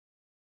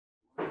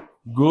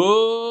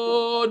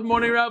Good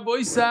morning,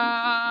 Rabbi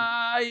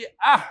Sai.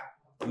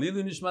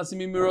 Lilu Nishmasi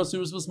Mimiros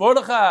Yerusbus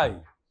Mordechai.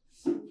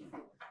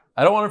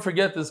 I don't want to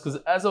forget this because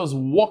as I was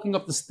walking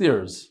up the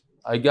stairs,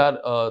 I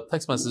got a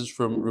text message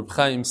from Reb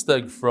Chaim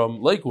Steg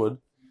from Lakewood.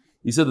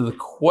 He said that the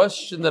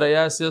question that I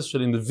asked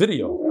yesterday in the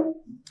video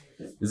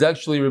is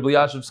actually Reb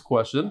Yashiv's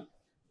question.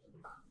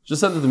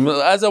 Just sent it to me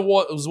as I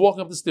was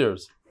walking up the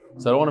stairs,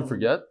 so I don't want to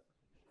forget.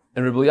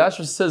 And Reb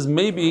Yashiv says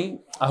maybe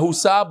Ahu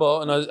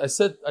Saba, and I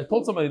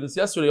told somebody this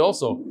yesterday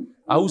also.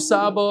 Ahu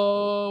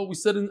Saba, I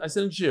said in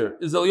Shir,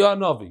 is Eliyahu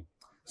Navi.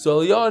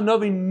 So Eliyahu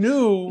Navi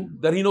knew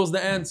that he knows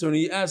the answer, and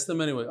he asked him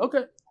anyway.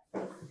 Okay,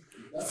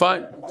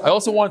 fine. I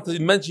also wanted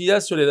to mention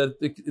yesterday that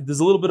there's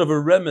a little bit of a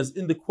remez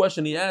in the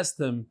question he asked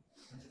him.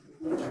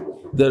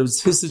 That it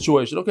was his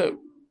situation. Okay,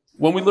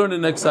 when we learn the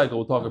next cycle,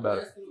 we'll talk about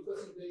it.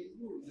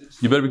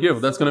 You better be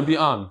careful. That's going to be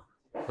on.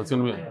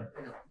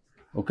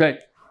 Okay.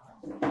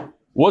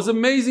 Was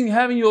amazing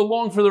having you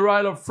along for the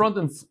ride up front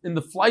and in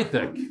the flight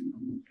deck.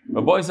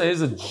 My boy says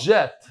he's a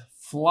jet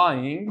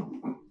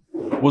flying.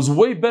 Was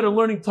way better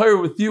learning Torah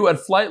with you at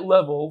flight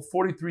level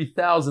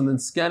 43,000 than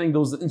scanning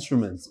those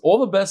instruments. All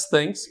the best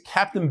thanks,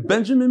 Captain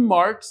Benjamin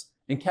Marks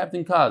and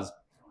Captain Kaz,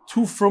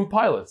 two from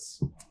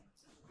pilots.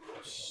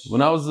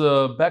 When I was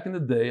back in the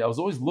day, I was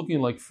always looking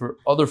for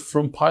other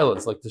from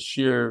pilots, to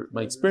share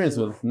my experience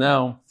with.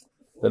 Now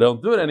that I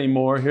don't do it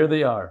anymore, here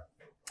they are.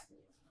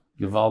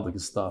 Gewaldige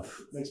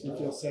stuff. Makes me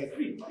feel safe.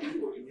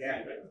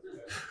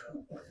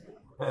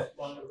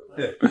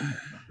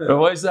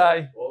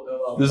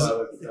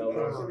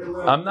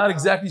 I'm not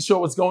exactly sure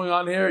what's going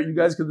on here. You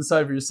guys can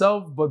decide for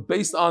yourself. But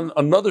based on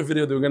another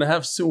video that we're going to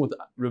have soon with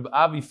Reb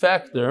Avi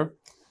Factor,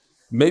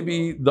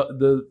 maybe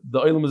the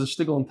oilam is a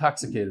shtickle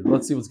intoxicated.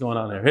 Let's see what's going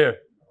on here.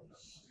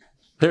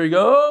 Here we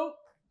go.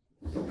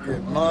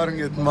 Good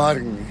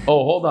morning.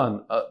 Oh, hold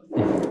on.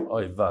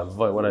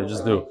 What did I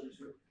just do?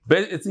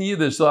 It's in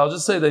Yiddish, so I'll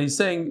just say that he's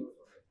saying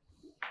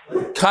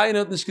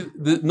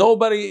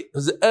nobody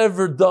has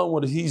ever done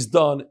what he's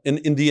done in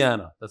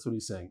Indiana. That's what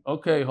he's saying.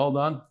 Okay, hold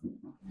on.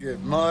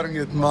 Good morning.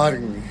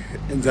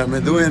 In der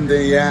Medu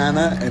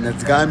Indiana, and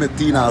it's guy mit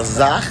Tina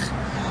Zach,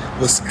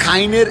 was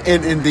keiner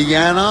in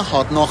Indiana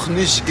hat noch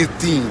nicht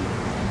getan.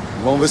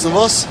 Wollen wir wissen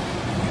was?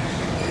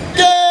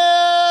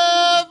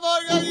 Good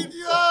morning,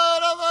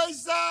 Rabbi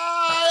Sai.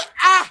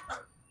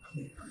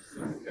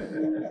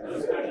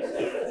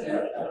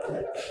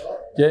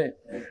 Okay.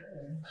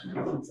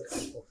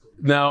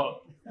 Now,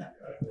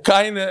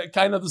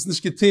 keiner das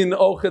nicht getan,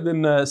 auch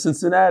in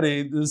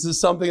Cincinnati. This is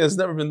something that's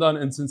never been done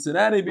in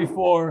Cincinnati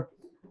before.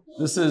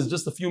 This is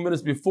just a few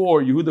minutes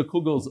before Yehuda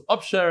Kugel's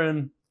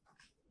upsharing.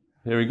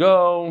 Here we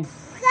go.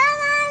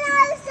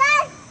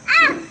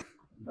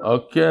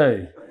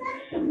 Okay.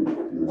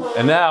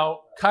 And now,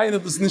 keiner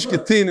das nicht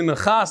getan in the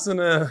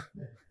Chasana.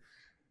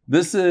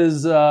 This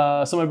is,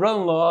 so my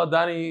brother-in-law,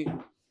 Danny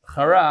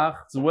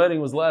Harach's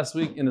wedding was last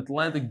week in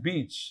Atlantic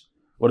Beach.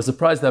 What a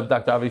surprise to have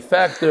Dr. Avi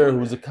Factor, who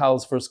was a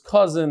Kal's first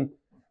cousin.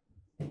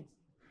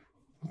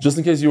 Just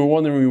in case you were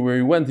wondering where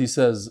he went, he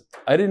says,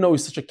 I didn't know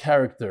he's such a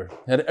character.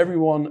 He had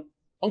everyone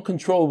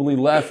uncontrollably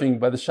laughing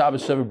by the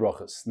Shabbos Sheva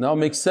Brachas. Now it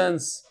makes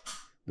sense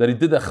that he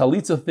did the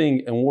Chalitza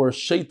thing and wore a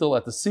sheitel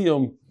at the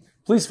Siyum.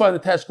 Please find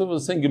the attached clip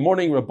of saying, good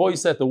morning, Rabbi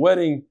at the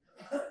wedding.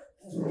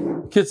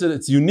 Kid said,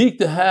 it's unique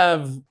to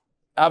have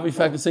Avi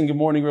Factor saying, good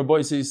morning,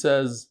 Rabbi, he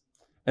says.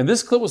 And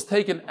this clip was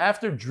taken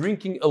after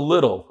drinking a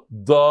little.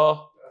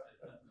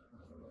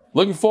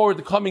 Looking forward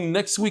to coming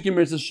next week in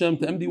Mirz Hashem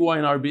to MDY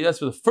and RBS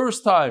for the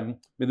first time.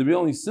 May there be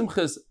only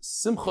Simcha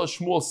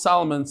Shmuel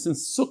Salomon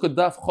since Sukkah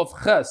Daf Chof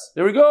Ches.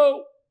 Here we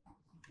go.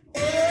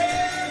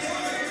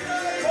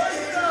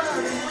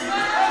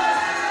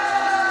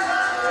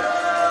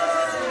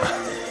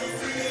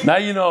 Now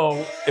you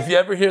know, if you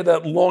ever hear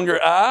that longer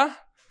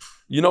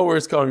you know where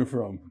it's coming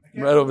from.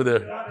 Right over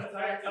there.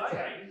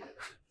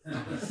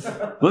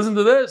 Listen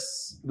to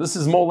this. This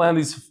is Mo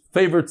Landy's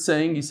favorite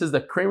saying. He says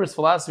that Kramer's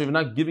philosophy of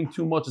not giving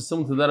too much is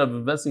similar to that of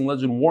investing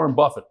legend Warren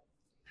Buffett,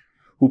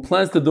 who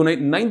plans to donate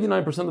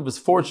 99% of his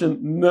fortune,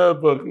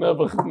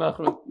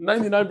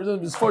 99%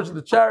 of his fortune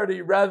to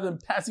charity rather than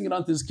passing it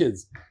on to his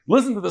kids.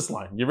 Listen to this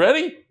line. You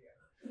ready?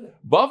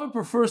 Buffett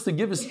prefers to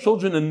give his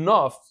children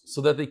enough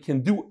so that they can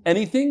do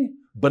anything,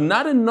 but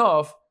not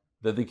enough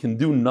that they can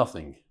do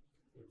nothing.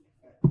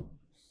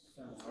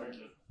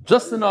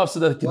 Just enough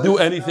so that they can do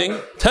anything.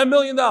 $10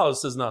 million,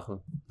 says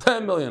Nachman.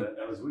 $10 million.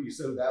 That was what you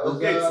said. That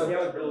was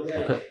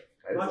Okay.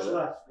 Much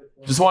less.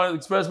 Just wanted to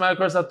express my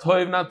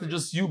toiv not to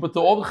just you, but to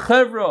all the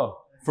chevra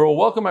for a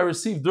welcome I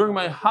received during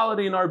my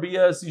holiday in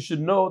RBS. You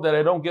should know that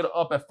I don't get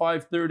up at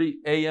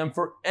 5:30 a.m.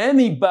 for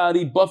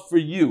anybody but for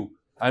you.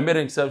 I made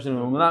an exception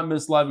and will not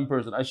miss live in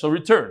person. I shall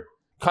return.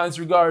 Kind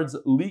regards,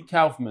 Lee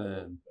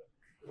Kaufman.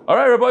 All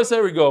right, Rabbi, so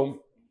here we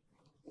go.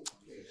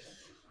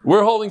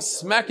 We're holding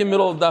smack in the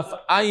middle of Daf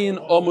Ayin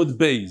Omud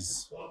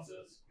Beis.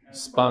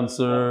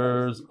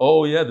 Sponsors.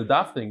 Oh yeah, the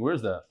Daf thing.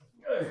 Where's that?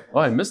 Oh,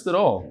 I missed it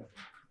all.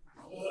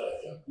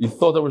 You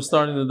thought that we're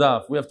starting the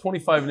Daf. We have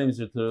 25 names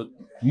here.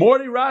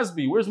 Morty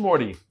Rasby. Where's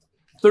Morty?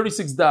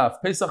 36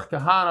 daf. Pesach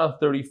Kahana,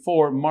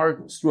 34.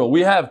 Mark Struel.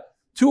 We have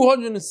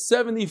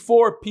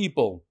 274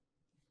 people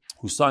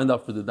who signed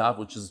up for the daf,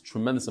 which is a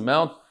tremendous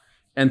amount.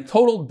 And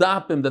total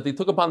dapim that they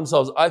took upon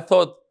themselves, I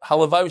thought,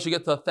 halavai, we should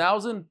get to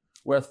 1,000.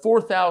 We're at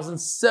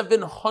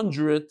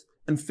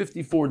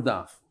 4,754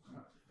 daf.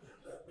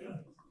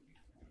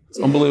 It's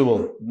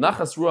unbelievable.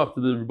 Nachas Ruach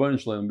to the Rebbeinu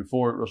Shalom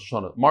before Rosh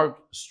Hashanah. Mark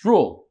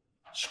Struel,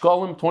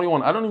 Shkolim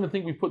 21. I don't even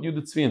think we put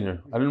Yudit Tzvi in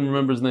here. I didn't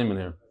remember his name in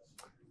here.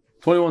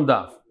 21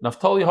 daf.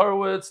 Naftali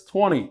Horowitz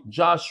 20.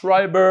 Josh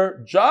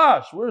Schreiber.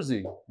 Josh, where is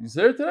he? He's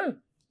here today.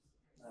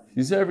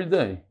 He's here every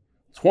day.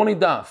 20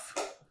 daf.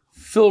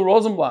 Phil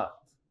Rosenblatt.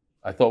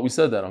 I thought we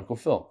said that, Uncle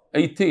Phil.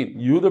 18.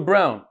 Yehuda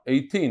Brown.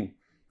 18.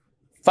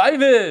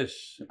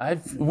 Five-ish.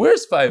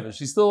 Where's Five-ish?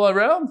 He's still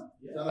around?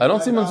 I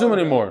don't see him on Zoom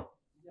anymore.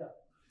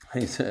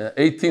 He's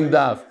 18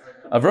 daf.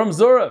 Avram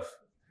Zorev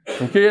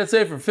from Kiryat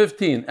Sefer,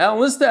 15. Alan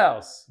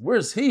Listhouse,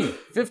 where's he?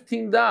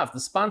 15 daf. The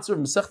sponsor of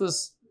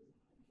Masechtas,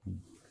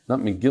 not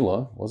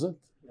Megillah, was it?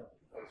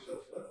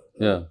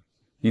 Yeah.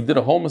 He did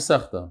a whole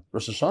Masechta.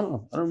 Rosh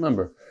Hashanah? I don't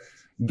remember.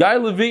 Guy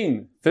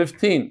Levine,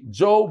 15.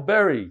 Joe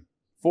Berry,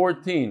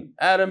 14.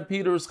 Adam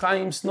Peters,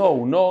 Chaim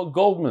Snow, Noah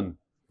Goldman,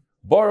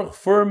 Baruch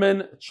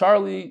Furman,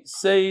 Charlie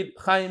Said,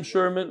 Chaim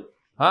Sherman,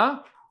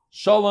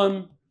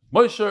 Shalom,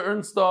 Moshe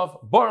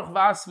Ernstov, Baruch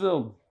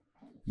Vasvild,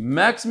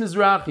 Max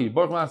Mizrahi,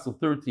 Baruch Vasvild,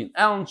 13.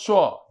 Alan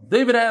Shaw,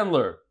 David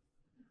Handler,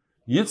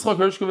 Yitzchak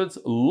Hershkovitz,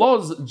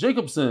 Loz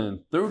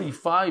Jacobson,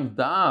 35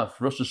 daf.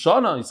 Rosh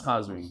Hashanah is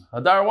Chazri.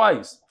 Hadar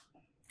Weiss,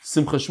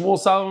 Simcha Shmuel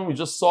Salomon, we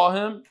just saw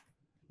him.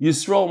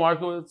 Yisrael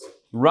Markowitz,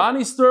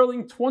 Ronnie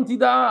Sterling, 20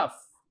 daf.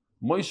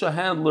 Moshe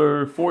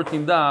Handler,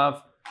 14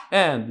 daf.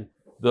 And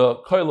the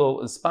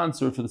Koilel is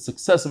sponsored for the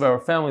success of our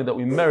family that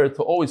we merit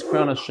to always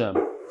crown Hashem.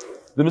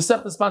 The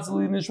Masechta is sponsored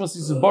Li Nishmas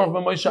is Baruch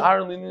ben Moshe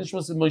Aaron, Li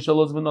Nishmas is Moshe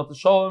Loz ben Nata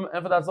Shalom,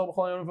 and for that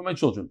for my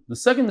children. The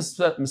second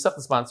Masechta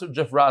sponsor,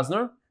 Jeff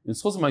Rasner, in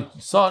schos of my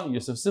son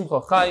Yosef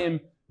Simcha Chaim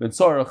ben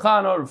Tzor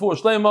Chana Refuah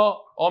Shlema.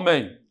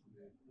 Amen.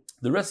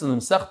 The rest of the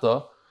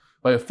Masechta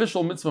by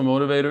official mitzvah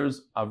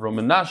motivators, Avram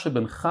Menashe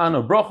ben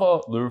Chana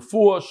Bracha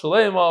Refuah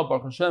Shlema.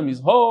 Baruch Hashem, he's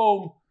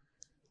home.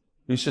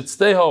 He should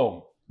stay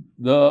home.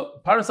 The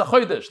Parnas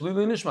HaChodesh,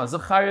 Lili Nishmas,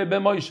 Zechariah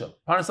ben Moshe.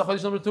 Parnas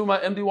HaChodesh number 2, my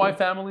MDY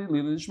family,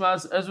 Lili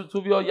Nishmas, Ezra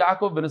Tuvio,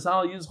 Yaakov, Ben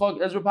Esal, Yitzchok,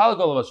 Ezra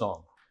Palakol of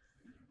Hashem.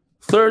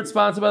 Third,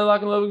 sponsored by the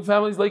Lack and Loving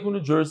Families, Lakewood, New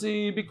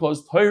Jersey,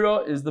 because Torah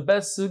is the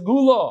best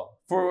segula.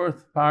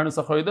 Fourth, Parnas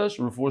HaChodesh,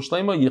 Refuah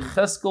Shlema,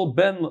 Yecheskel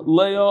ben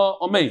Leah,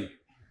 Amen.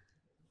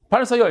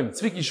 Parnas HaYoim,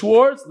 Tzviki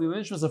Schwartz,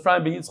 Lili Nishmas,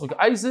 Ephraim ben Yitzchok,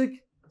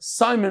 Isaac,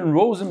 Simon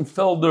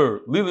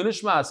Rosenfelder, Lili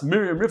Nishmas,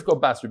 Miriam Rivka,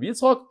 Bas Rabbi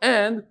Yitzchok,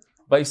 and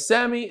by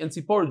Sammy and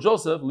Tzipor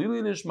Joseph,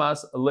 Lili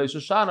Nishmas, Le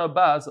Shoshana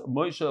Baz,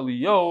 Moshe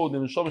Eliyo, the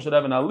Neshama should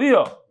have an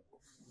Aliyah.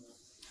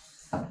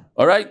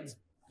 All right,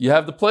 you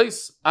have the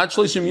place. Ad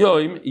Shlishim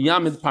Yoim,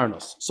 Yamid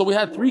Parnos. So we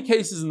had 3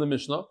 cases in the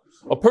Mishnah.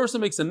 A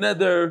person makes a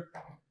neder.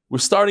 We're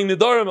starting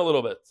Nidarim a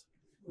little bit.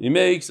 He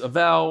makes a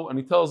vow and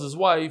he tells his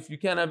wife, you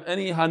can't have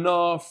any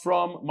hana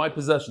from my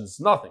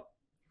possessions. Nothing.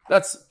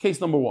 That's case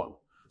number 1.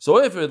 So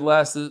if it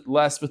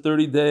lasts for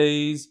 30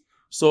 days,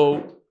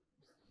 so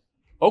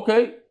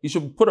okay, you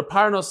should put a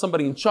parnos,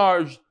 somebody in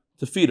charge,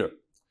 to feed her.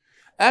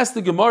 Ask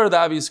the Gemara the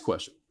obvious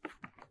question.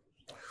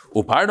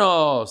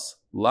 Uparnos,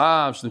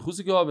 lav,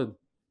 shlichusi govid.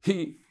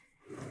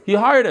 He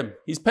hired him.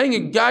 He's paying a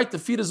guy to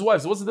feed his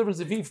wife. So what's the difference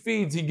if he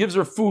feeds, he gives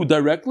her food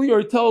directly, or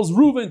he tells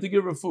Reuven to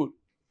give her food?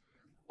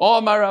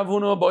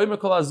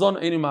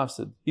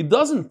 He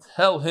doesn't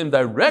tell him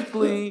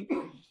directly.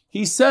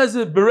 He says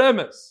it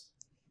beremes.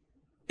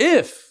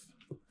 If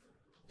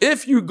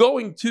you're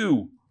going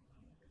to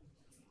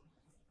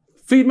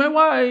feed my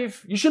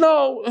wife, you should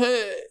know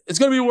it's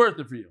going to be worth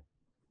it for you.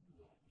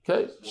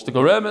 Okay? You're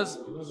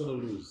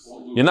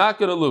not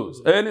going to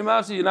lose.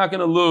 You're not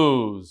going to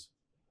lose.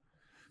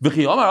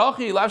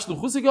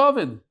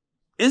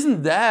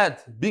 Isn't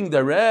that being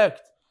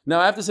direct? Now,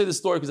 I have to say this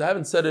story because I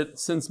haven't said it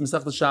since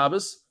Masechta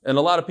Shabbos, and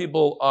a lot of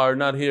people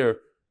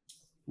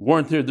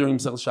weren't here during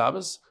Masechta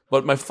Shabbos,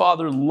 but my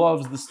father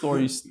loves the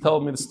story. He's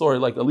telling me the story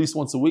like at least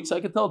once a week, so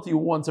I can tell it to you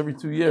once every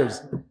 2 years.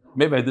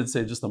 Maybe I did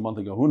say it just a month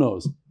ago. Who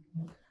knows?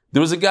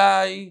 There was a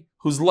guy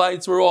whose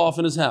lights were off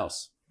in his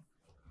house.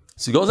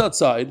 So he goes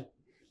outside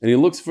and he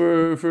looks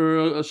for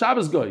a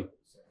Shabbos guy.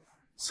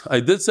 So I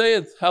did say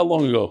it. How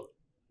long ago?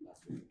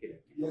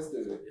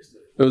 Yesterday.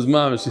 It was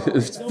mamish.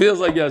 It feels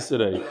like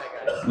yesterday.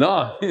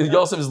 No,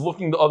 Yosef is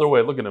looking the other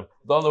way. Look at him.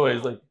 The other way.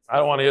 He's like, I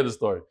don't want to hear the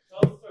story.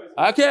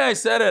 Okay, I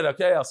said it.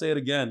 Okay, I'll say it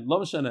again. Lo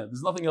mishaneh.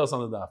 There's nothing else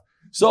on the daf.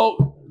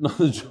 So, no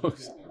the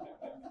jokes.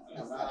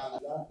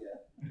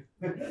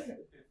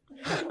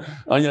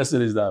 On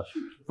yesterday's daf.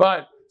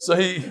 Fine. So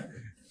he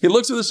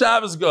looks at the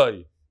Shabbos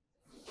guy.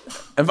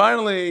 And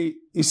finally,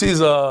 he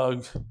sees a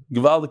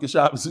Gevaldik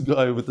Shabbos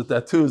guy with the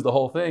tattoos, the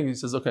whole thing. He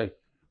says, okay,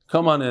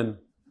 come on in.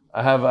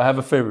 I have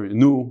a favor.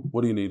 Nu,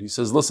 what do you need? He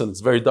says, listen,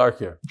 it's very dark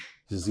here.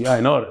 He says, yeah, I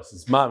noticed.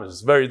 It's mamish.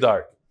 It's very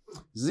dark.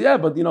 He says, yeah,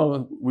 but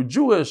we're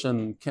Jewish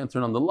and can't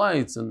turn on the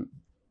lights. And he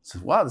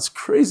says, wow, this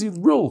crazy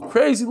rule,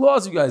 crazy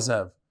laws you guys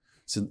have.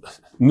 He said,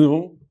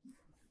 no.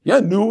 Yeah,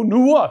 no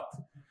what?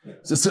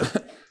 Says,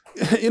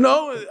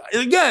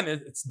 again,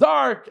 it's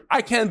dark.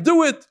 I can't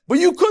do it, but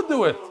you could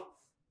do it.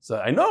 So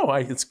I know,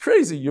 it's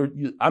crazy.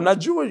 I'm not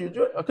Jewish. You're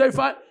Jewish. Okay,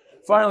 fine.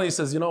 Finally, he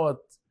says, you know what?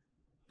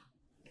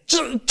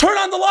 Turn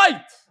on the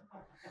light.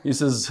 He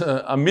says,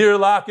 Amir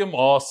Lakim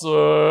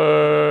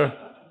Osir.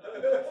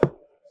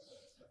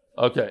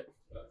 Okay.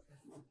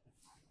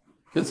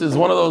 This is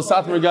one of those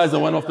Satmar guys that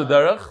went off the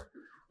derech,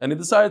 and he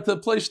decided to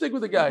play shtick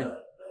with the guy. He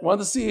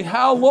wanted to see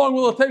how long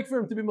will it take for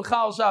him to be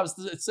Mechal Shabbos,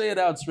 to say it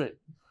out straight.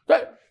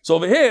 Okay. So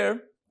over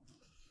here,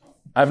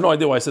 I have no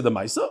idea why I said the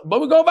Maisa,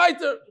 but we go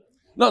weiter.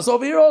 No, so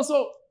over here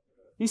also,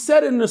 he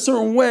said it in a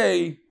certain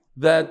way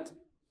that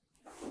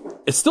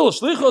it's still a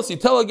shlichus. You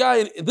tell a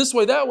guy this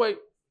way, that way.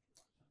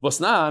 A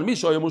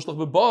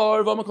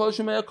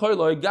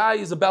guy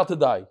is about to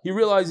die. He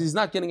realizes he's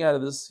not getting out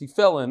of this. He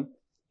fell in,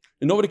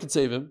 and nobody could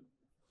save him.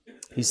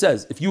 He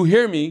says, if you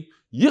hear me,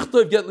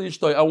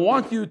 I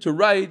want you to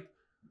write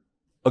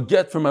a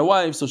get for my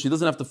wife so she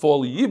doesn't have to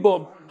fall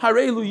yibum.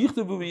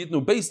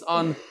 Based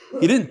on,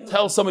 he didn't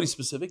tell somebody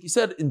specific. He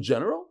said in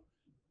general,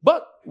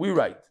 but we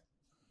write.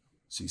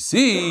 So you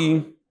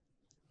see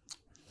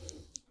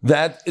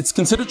that it's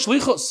considered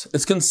shlichus.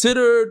 It's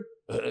considered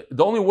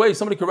the only way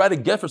somebody could write a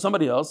get for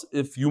somebody else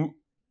if you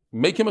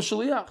make him a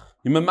shaliach.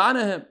 You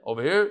memana him.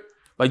 Over here,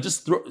 by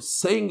just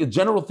saying a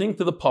general thing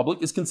to the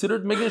public is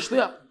considered making a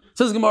shaliach.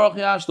 Says Gemara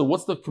Chiyashto,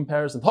 what's the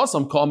comparison?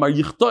 Tasam kol mar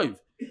yichtov.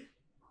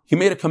 He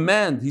made a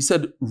command. He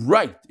said,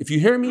 write. If you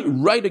hear me,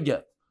 write a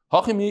get.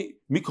 Hachim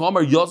mi kol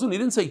mar yazun. He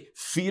didn't say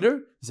feed her.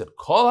 He said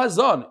kol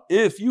hazan.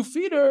 If you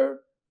feed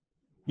her,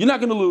 you're not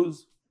going to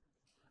lose.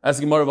 As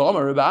Gemara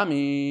v'Amar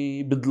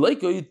Rebami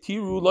b'dleika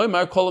yitiru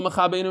loymar kol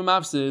mechabeinu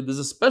mafsid. There's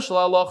a special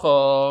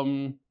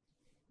halacha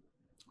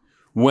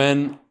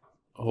when.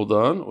 Hold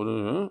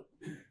on.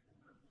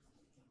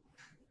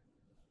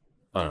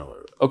 I don't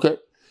know. Okay.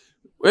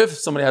 If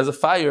somebody has a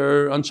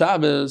fire on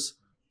Shabbos,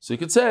 so you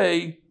could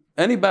say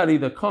anybody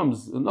that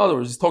comes. In other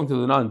words, he's talking to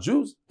the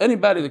non-Jews.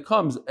 Anybody that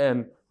comes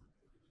and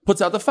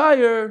puts out the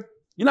fire,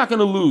 you're not going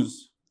to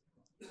lose.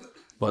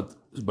 But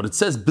it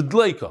says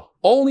b'dleika,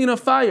 only in a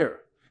fire.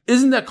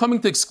 Isn't that coming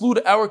to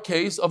exclude our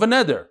case of a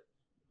neder?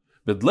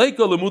 B'dleika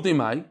lemutei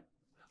mai,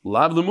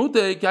 lav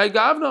lemutei kai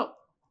gavna.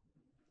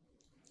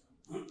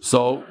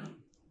 So,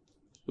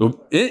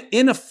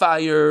 in a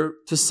fire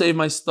to save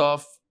my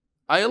stuff,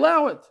 I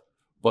allow it.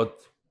 But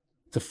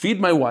to feed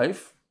my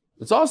wife,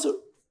 it's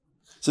also.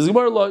 Says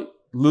Gemara,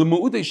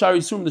 lemuutei shari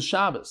surim the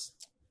Shabbos.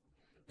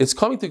 It's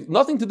coming to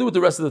nothing to do with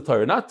the rest of the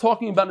Torah. Not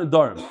talking about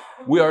Nedarim.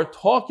 We are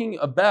talking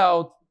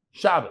about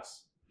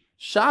Shabbos.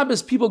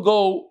 Shabbos, people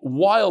go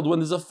wild when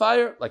there's a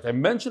fire. Like I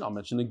mentioned, I'll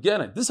mention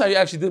again. This I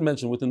actually did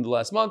mention within the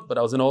last month, but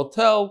I was in a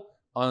hotel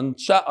on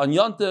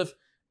Yontif,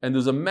 and there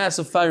was a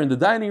massive fire in the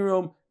dining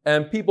room,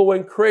 and people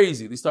went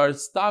crazy. They started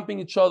stomping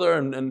each other,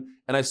 and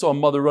I saw a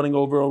mother running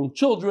over her own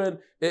children.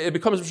 It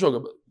becomes a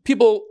sugar.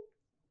 People,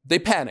 they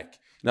panic.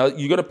 Now,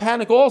 you're going to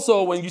panic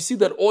also when you see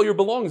that all your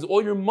belongings,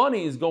 all your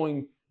money is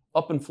going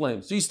up in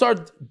flames. So you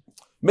start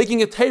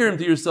making a teirim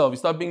to yourself. You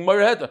start being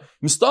mareheta.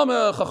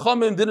 Mistama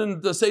Chachamim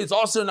didn't say it's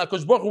awesome.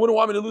 Akash Baruch Hu wouldn't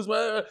want me to lose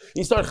my.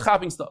 You start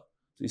chapping stuff.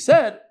 So he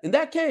said, in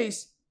that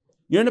case,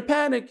 you're in a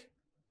panic.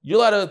 You're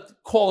allowed to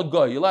call a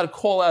guy. You're allowed to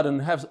call out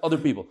and have other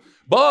people.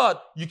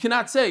 But you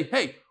cannot say,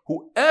 hey,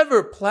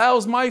 whoever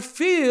plows my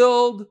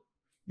field,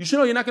 you should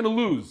know you're not going to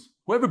lose.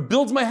 Whoever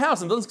builds my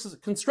house and does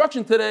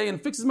construction today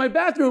and fixes my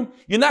bathroom,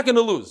 you're not going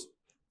to lose.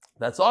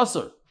 That's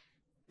awesome.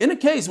 In a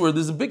case where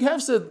there's a big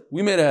hefsed,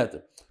 we made a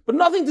heter. But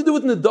nothing to do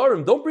with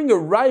Nedarim. Don't bring a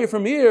raya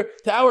from here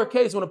to our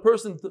case when a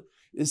person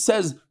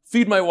says,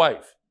 feed my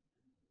wife.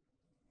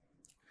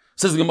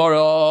 Says the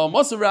Gemara,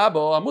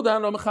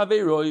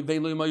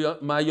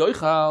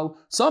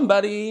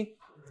 somebody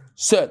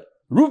said,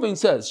 Reuven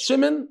says,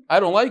 Shimon, I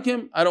don't like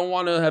him. I don't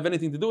want to have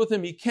anything to do with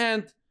him. He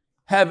can't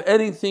have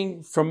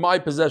anything from my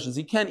possessions.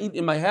 He can't eat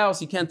in my house.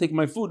 He can't take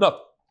my food. No.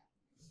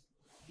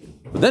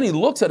 But then he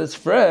looks at his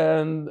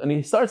friend and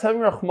he starts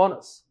having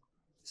rachmanas.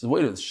 He says,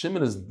 wait,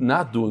 Shimon is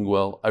not doing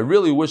well. I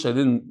really wish I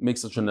didn't make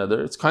such a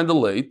neder. It's kind of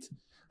late.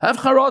 Have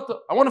charata.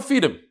 I want to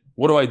feed him.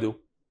 What do I do?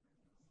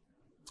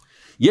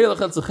 Rabbi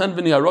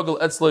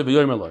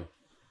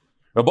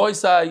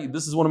Isai,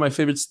 this is one of my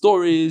favorite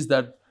stories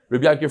that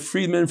Rabbi Yaakov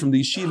Friedman from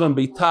the yeshiva in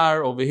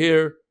Beitar over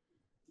here,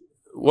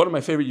 one of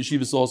my favorite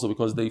yeshivas also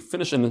because they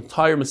finish an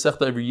entire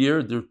Masechta every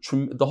year.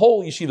 The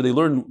whole yeshiva, they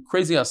learn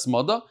crazy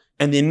asmada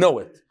and they know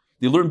it.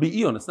 They learn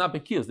be'iyon, it's not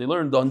bekiyos. They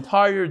learn the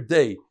entire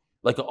day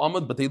like an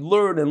amud, but they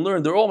learn and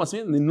learn. They're all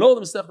masmid and they know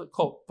the Masechta.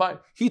 Fine.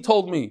 He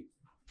told me,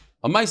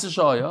 a Maisa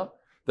Shaya,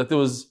 that there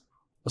was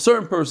a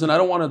certain person, I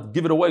don't want to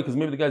give it away because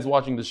maybe the guy's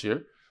watching this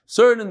year,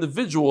 certain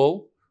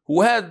individual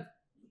who had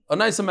a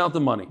nice amount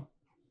of money.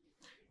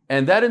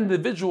 And that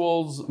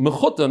individual's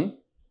mechutan,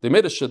 they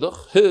made a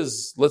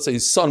shidduch, let's say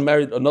his son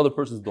married another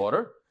person's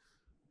daughter.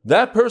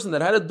 That person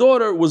that had a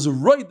daughter was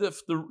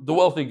roidif, the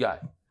wealthy guy.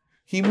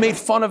 He made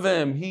fun of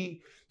him.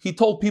 He He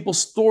told people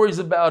stories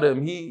about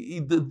him. He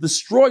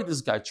destroyed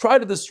this guy, tried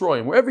to destroy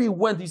him. Wherever he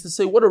went, he used to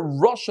say, what a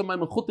Rasha my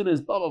Mechutin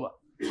is, blah, blah, blah.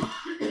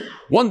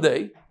 One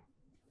day,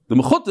 the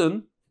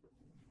Mechutin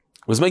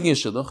was making a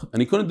shidduch, and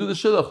he couldn't do the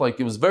shidduch. Like,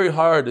 it was very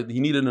hard. He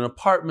needed an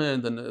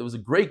apartment, and it was a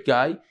great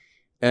guy.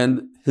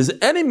 And his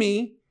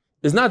enemy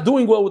is not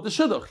doing well with the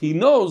shidduch. He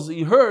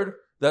heard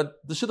that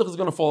the shidduch is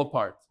going to fall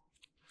apart.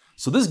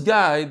 So this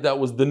guy that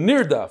was the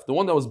nirdaf, the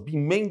one that was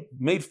being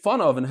made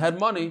fun of and had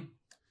money,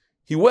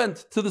 he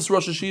went to this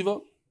Rosh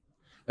Hashiva,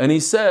 and he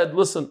said,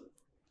 listen,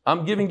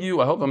 I'm giving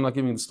you, I hope I'm not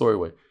giving the story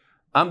away,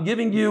 I'm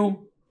giving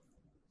you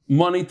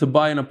money to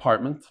buy an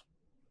apartment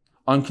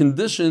on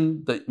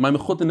condition that my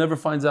mechutin never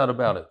finds out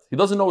about it. He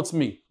doesn't know it's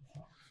me.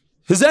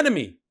 His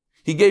enemy.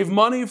 He gave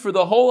money for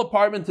the whole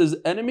apartment to his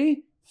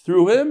enemy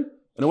through him,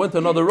 and it went to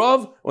another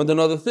Rav, went to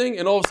another thing,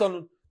 and all of a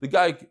sudden,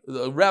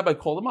 the rabbi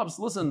called him up and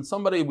said, listen,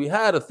 we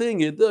had a thing,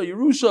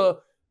 Yerusha,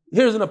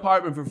 here's an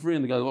apartment for free.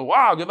 And the guy goes,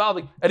 wow,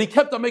 Givaldik. And he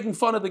kept on making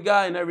fun of the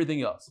guy and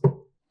everything else.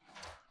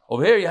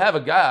 Over here you have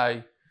a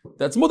guy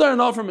that's mudar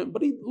enough from him,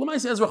 but he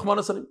wants to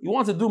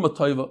do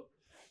matayva.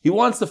 He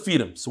wants to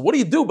feed him. So what do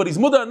you do? But he's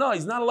mudar enough.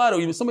 He's not allowed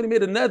to. Somebody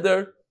made a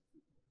neder.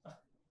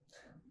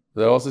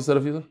 Did I also say a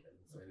few things?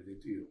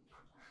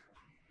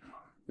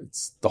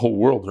 It's the whole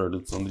world heard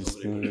it on these.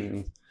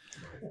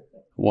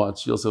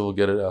 Watch, Yosef will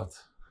get it out.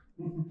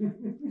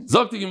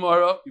 Zakti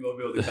Gemara. You won't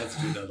be able to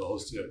concentrate on the whole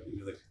story.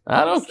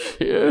 I don't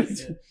care.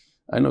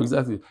 I know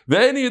exactly.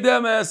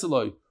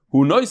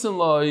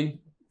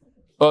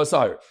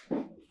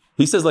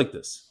 He says like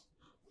this.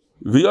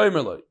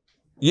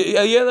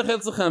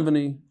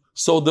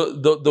 So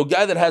the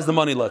guy that has the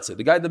money, let's say,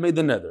 the guy that made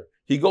the nether,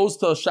 he goes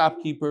to a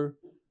shopkeeper,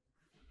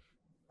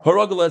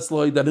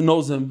 that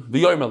knows him.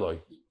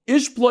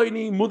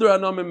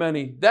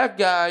 That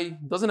guy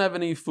doesn't have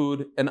any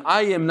food, and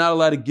I am not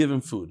allowed to give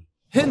him food.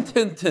 Hint,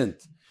 hint,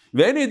 hint.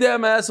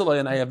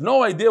 And I have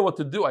no idea what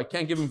to do. I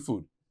can't give him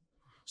food.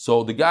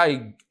 So the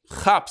guy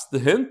chaps the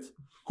hint.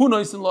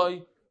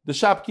 The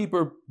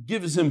shopkeeper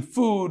gives him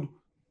food,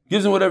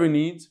 gives him whatever he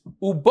needs.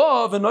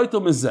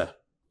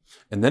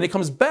 And then he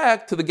comes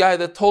back to the guy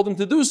that told him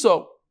to do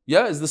so.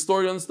 Yeah, is the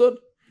story understood?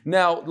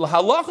 Now,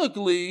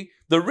 halachically,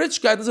 the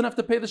rich guy doesn't have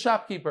to pay the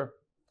shopkeeper.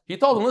 He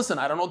told him, listen,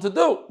 I don't know what to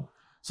do.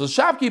 So the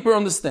shopkeeper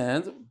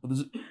understands.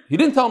 He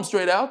didn't tell him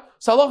straight out.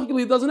 So halachically,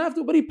 he doesn't have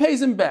to, but he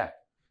pays him back.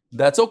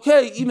 That's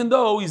okay, even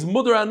though he's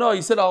mudar ano.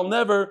 He said, I'll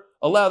never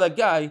allow that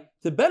guy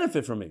to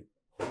benefit from me.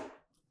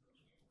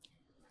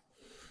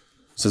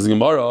 Says the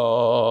Gemara,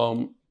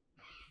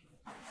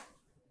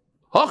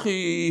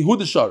 Hachi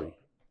hudashari.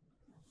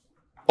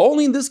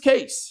 Only in this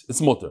case,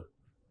 it's mutter.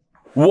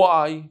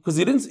 Why? Because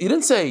he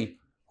didn't say,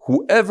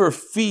 whoever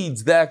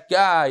feeds that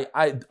guy,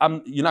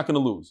 you're not going to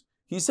lose.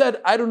 He said,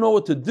 I don't know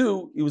what to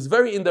do. He was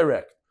very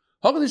indirect.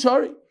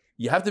 Hakadishari.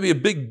 You have to be a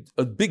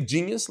big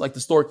genius like the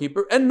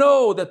storekeeper and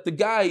know that the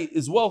guy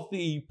is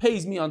wealthy,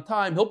 pays me on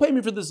time. He'll pay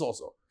me for this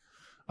also.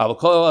 But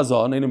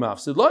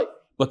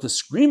to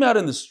scream out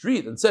in the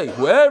street and say,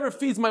 whoever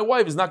feeds my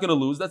wife is not going to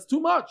lose, that's too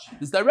much.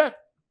 It's direct.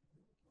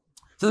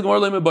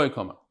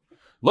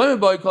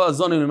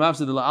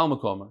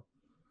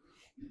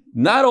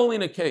 Not only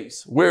in a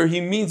case where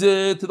he means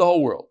it to the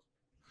whole world.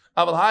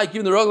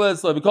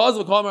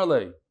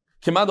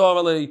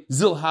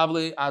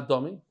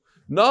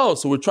 No,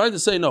 so we're trying to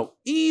say no.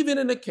 Even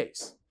in a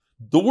case,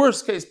 the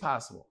worst case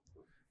possible.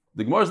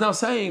 The Gemara is now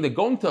saying that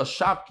going to a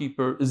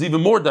shopkeeper is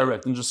even more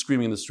direct than just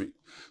screaming in the street.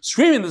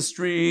 Screaming in the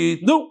street,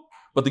 no.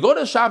 But to go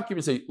to a shopkeeper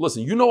and say,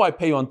 listen, you know I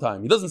pay on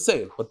time. He doesn't say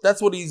it, but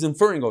that's what he's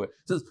inferring of it.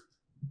 He says,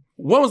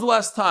 when was the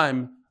last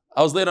time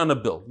I was late on a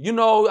bill? You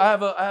know, I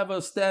have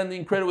a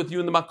standing credit with you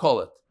in the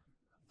makolet.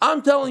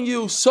 I'm telling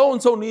you,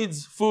 so-and-so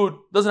needs food,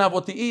 doesn't have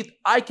what to eat.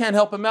 I can't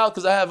help him out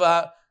because I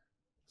have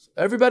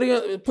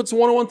everybody puts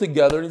one-on-one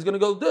together and he's going to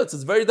go do it. So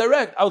it's very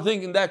direct. I would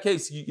think in that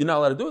case, you're not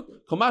allowed to do it.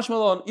 Kamash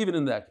malon, even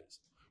in that case.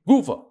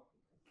 Gufa.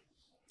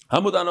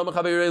 A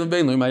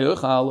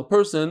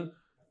person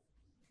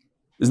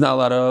is not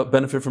allowed to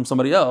benefit from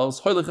somebody else.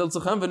 So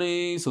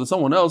that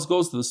someone else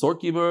goes to the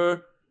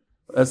storekeeper.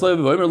 I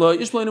don't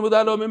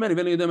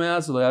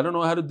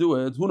know how to do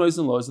it. Who knows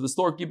in law? So the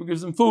storekeeper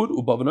gives him food,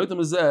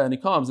 and he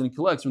comes and he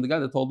collects from the guy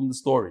that told him the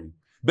story.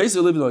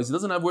 Basically, he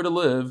doesn't have where to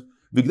live.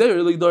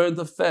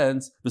 Into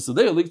fence,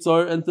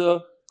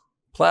 into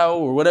plow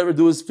or whatever,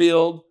 do his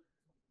field.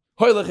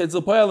 He goes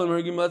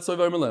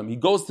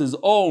to his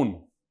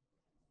own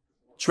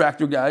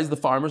tractor guys, the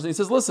farmers, and he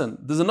says, listen,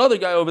 there's another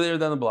guy over there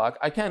down the block.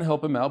 I can't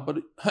help him out, but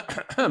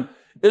I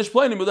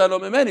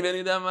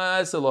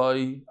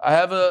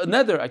have a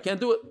nether. I can't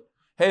do it.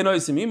 Hey,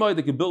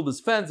 they can build his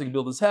fence, they can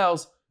build his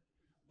house.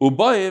 And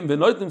they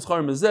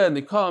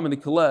come and they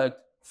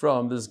collect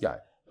from this guy.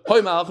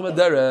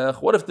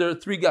 What if there are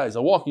three guys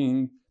are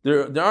walking,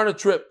 they're on a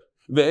trip,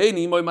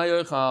 and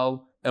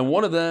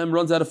one of them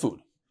runs out of food.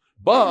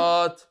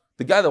 But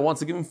the guy that wants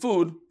to give him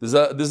food,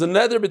 there's a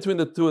nether between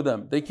the two of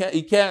them. He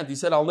can't. He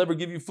said, I'll never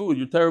give you food.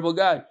 You're a terrible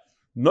guy.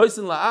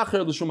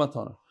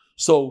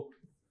 So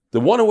The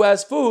one who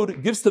has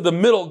food gives to the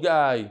middle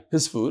guy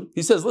his food.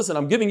 He says, listen,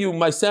 I'm giving you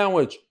my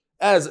sandwich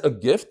as a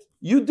gift.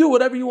 You do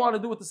whatever you want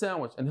to do with the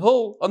sandwich. And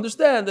he'll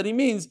understand that he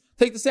means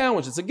take the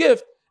sandwich, it's a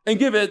gift, and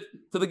give it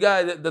to the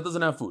guy that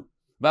doesn't have food.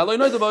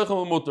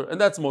 And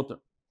that's mutter.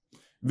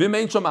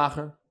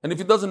 And if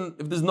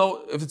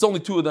it's only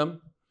two of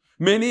them,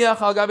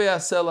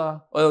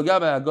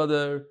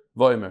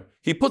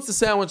 he puts the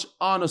sandwich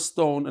on a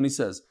stone and he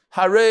says,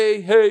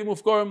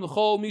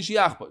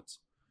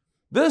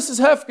 this is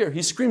hefker.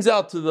 He screams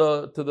out to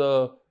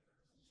the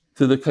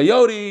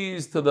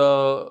coyotes, to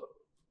the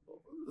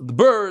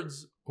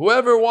birds,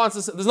 whoever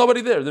wants to. There's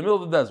nobody there in the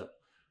middle of the desert.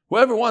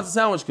 Whoever wants a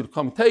sandwich could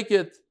come take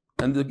it,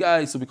 and the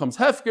guy so becomes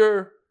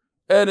hefker,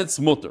 and it's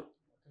mutter.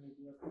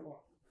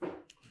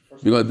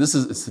 Because this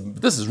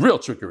is real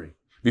trickery.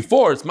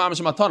 Before it's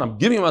mamash matana. I'm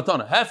giving him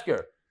matana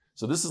hefker.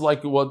 So this is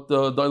like what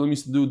the Doilim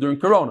used to do during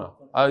Corona.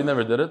 I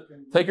never did it.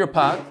 Take your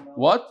pot.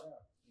 What?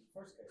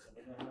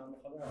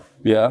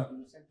 Yeah.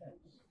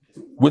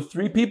 With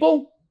 3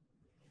 people?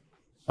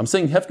 I'm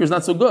saying hefker is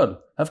not so good.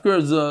 Hefker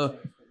is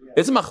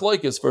it's a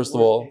machloikis, first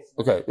of all.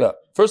 Okay, yeah.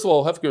 First of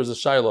all, hefker is a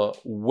shaila.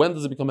 When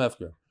does it become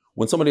hefker?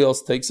 When somebody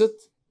else takes it,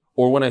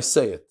 or when I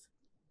say it?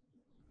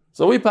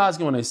 So we pass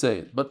him when I say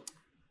it. But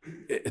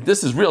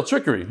this is real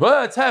trickery.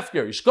 Well, it's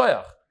hefker,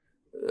 yishkoyach.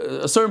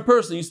 A certain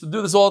person used to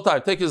do this all the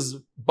time.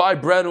 Buy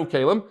brand new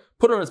kalim,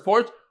 put it on his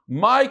porch.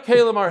 My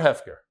kalim are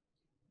hefker.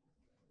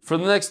 For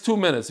the next 2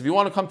 minutes. If you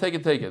want to come take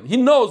it, take it. He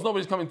knows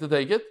nobody's coming to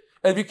take it.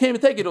 And if you came to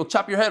take it, it'll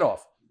chop your head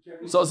off.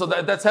 So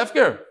that's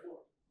hefker.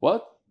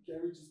 What?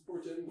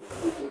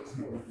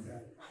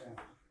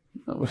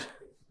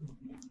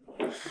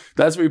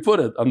 That's where he put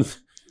it.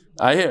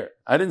 I hear.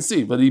 I didn't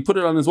see, but he put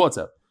it on his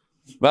WhatsApp.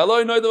 And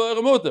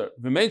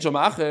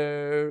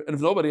if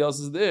nobody else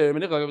is there,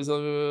 okay.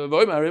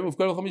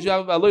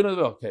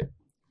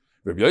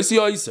 Rabbi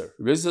Yossi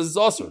says it's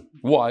also.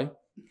 Why?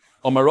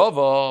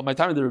 My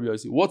time in the Rabbi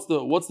Yossi. What's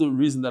the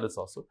reason that it's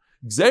also?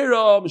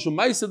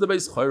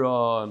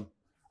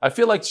 I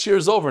feel like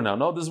cheer's over now.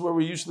 No, this is where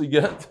we usually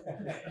get.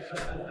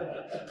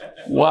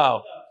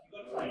 Wow.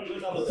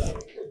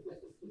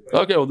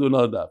 Okay, we'll do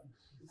another daf.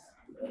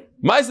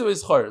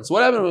 So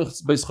what happened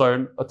with Beis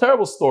Chayrin? A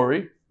terrible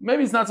story.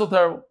 Maybe it's not so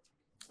terrible.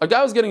 A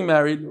guy was getting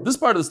married. This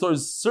part of the story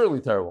is certainly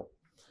terrible.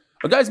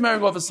 A guy's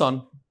marrying off his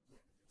son.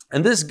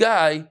 And this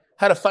guy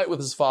had a fight with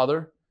his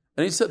father.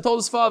 And he told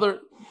his father,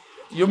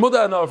 your mother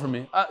anor for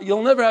me.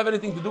 You'll never have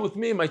anything to do with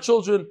me and my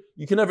children.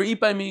 You can never eat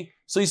by me.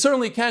 So you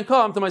certainly can't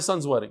come to my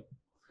son's wedding.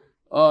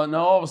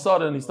 Now all of a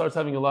sudden he starts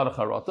having a lot of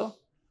charata.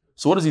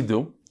 So what does he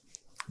do?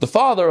 The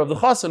father of the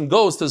chassan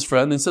goes to his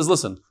friend and says,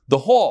 listen, the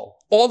hall,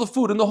 all the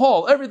food in the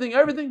hall, everything,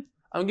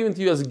 I'm giving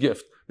to you as a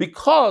gift.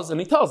 And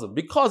he tells him,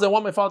 because I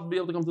want my father to be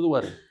able to come to the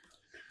wedding.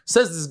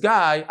 Says this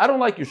guy, I don't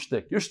like your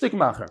shtick. You're shtick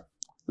macher.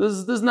 This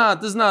is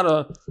not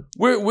a,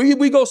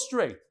 we go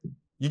straight.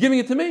 You giving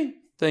it to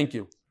me? Thank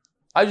you.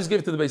 I just gave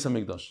it to the Beis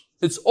HaMikdash.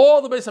 It's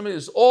all the Beis HaMikdash.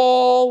 It's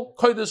all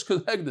Kodesh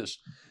Hegdish.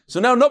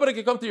 So now nobody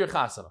can come to your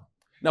chasana.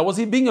 Now, was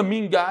he being a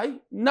mean guy?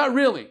 Not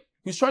really.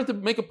 He's trying to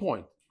make a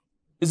point.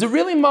 Is it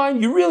really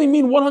mine? You really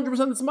mean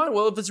 100% it's mine?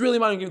 Well, if it's really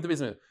mine, I'm giving it to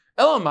Beis HaMikdash.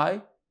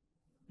 Elamai,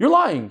 you're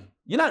lying.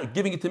 You're not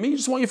giving it to me. You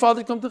just want your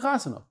father to come to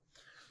chasana.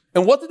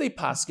 And what did they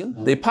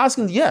paskin? They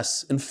paskin,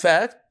 yes. In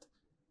fact,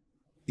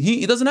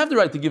 he doesn't have the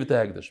right to give it to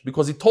Hegdish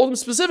because he told him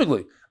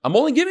specifically, I'm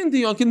only giving it to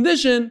you on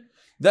condition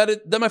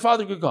that my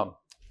father could come.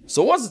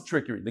 So what's the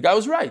trickery? The guy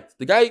was right.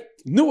 The guy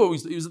knew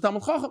he was a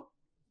Talmud Chacham.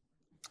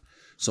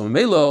 So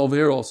Mela over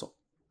here also.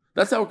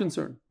 That's our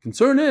concern.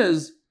 Concern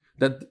is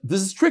that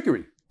this is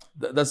trickery.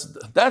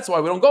 That's why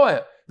we don't go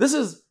ahead. This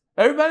is,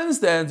 everybody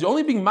understands, you're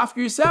only being mafkir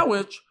your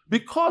sandwich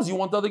because you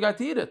want the other guy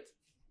to eat it.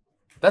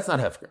 That's not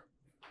hefker.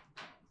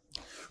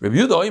 Rabbi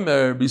Yehuda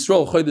Omer,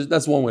 B'Yisrael Chodesh,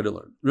 that's one way to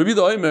learn. Rabbi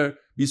Yehuda Omer,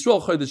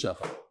 B'Yisrael Chodesh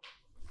Echad.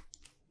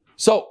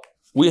 So,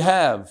 we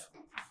have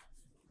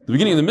the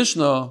beginning of the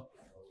Mishnah,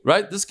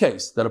 right? This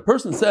case, that a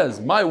person says,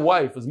 my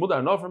wife is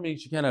mudar no for me,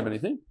 she can't have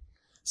anything.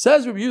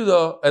 Says Rabbi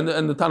Yehuda,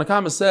 and the Tanna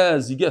Kama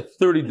says, you get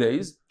 30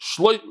 days.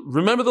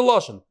 Remember the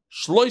Lashon.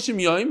 Shloishim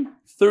Yom,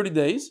 30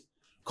 days.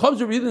 Comes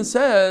Rabbi Yehuda and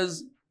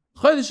says,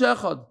 Chodesh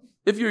Echad.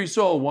 If you're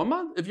Yisrael 1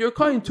 month, if you're a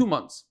Kohen 2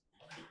 months.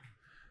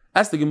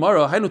 Ask the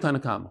Gemara, Hainu Tanna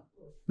Kama.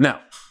 Now,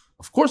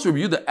 of course, Rabbi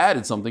Yehuda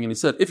added something and he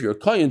said, if you're a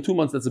Kohen 2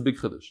 months, that's a big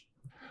Chiddush.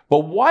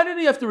 But why did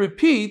he have to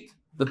repeat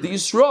that the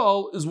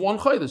Yisrael is 1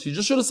 Chodesh? He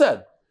just should have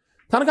said.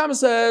 Tanna Kama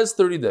says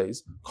 30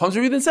 days. Comes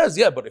Rabbi Yehuda and says,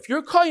 yeah, but if you're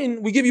a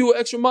Kohen, we give you an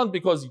extra month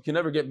because you can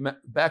never get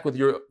back with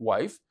your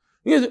wife.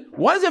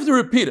 Why does he have to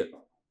repeat it?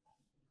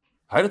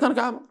 Hainu Tanna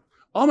Kama.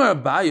 Amar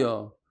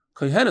Abaya,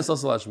 Kohenes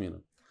Asal Hashmina.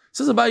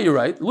 Says Abaya, you're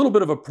right, a little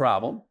bit of a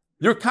problem.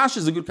 Your kasha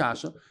is a good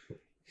kasha.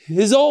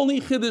 His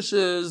only chiddush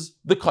is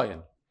the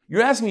kohen.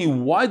 You're asking me,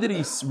 why did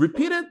he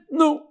repeat it?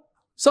 No.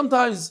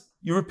 Sometimes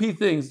you repeat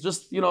things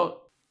just,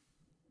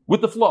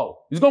 with the flow.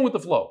 He's going with the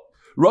flow.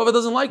 Rava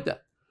doesn't like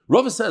that.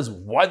 Rava says,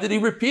 why did he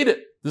repeat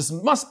it? This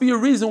must be a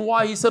reason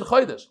why he said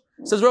chodesh.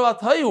 Says Rava, I'll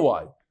tell you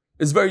why.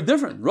 It's very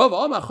different. Rava,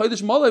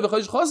 chodesh malay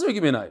v'chodesh chaser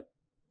gibinai.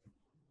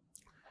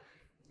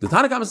 The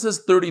Tanakhama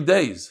says 30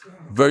 days.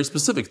 Very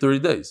specific, 30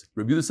 days.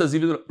 Rabbi Yehuda says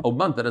even a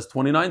month that has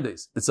 29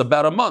 days. It's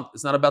about a month.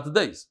 It's not about the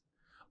days.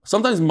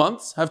 Sometimes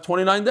months have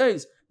 29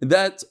 days. And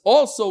that's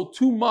also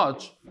too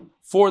much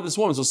for this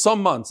woman. So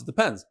some months, it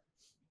depends.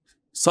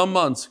 Some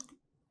months,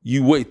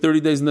 you wait 30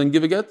 days and then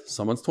give a get.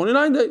 Some months,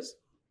 29 days.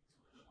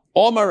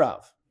 All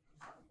marav.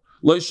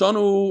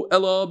 Leishanu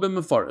ela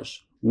b'mefarish.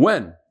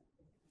 When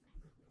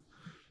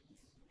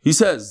he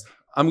says,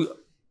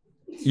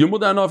 you're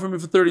mudana for me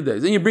for 30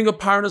 days, and you bring up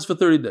parnas for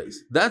 30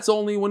 days. That's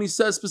only when he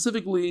says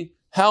specifically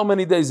how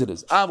many days it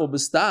is. Avo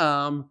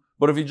b'stam.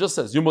 But if he just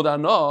says you're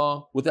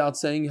mudana without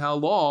saying how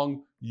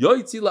long,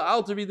 yoitzi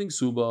la'alter v'ding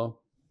suba.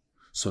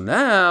 So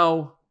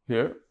now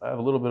here I have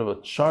a little bit of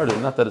a chart.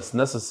 Not that it's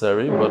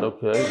necessary, but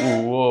okay.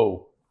 Ooh,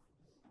 whoa.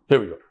 Here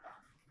we go.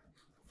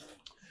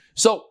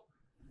 So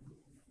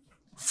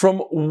from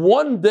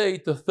 1 day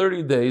to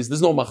 30 days,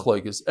 there's no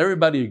machlokes.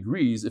 Everybody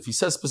agrees. If he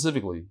says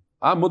specifically,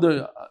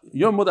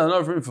 you're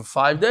mudana for me for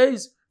 5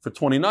 days, for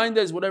 29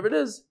 days, whatever it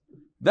is,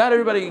 that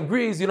everybody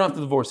agrees you don't have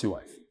to divorce your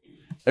wife.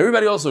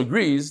 Everybody also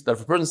agrees that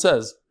if a person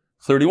says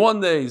 31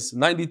 days,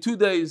 92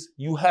 days,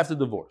 you have to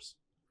divorce.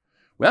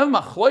 We have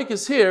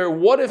machlokes here.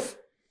 What if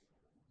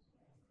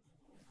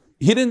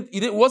he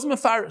wasn't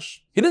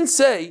mefarish? He didn't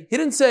say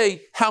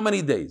how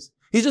many days.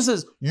 He just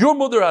says you're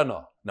mudar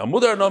ana. Now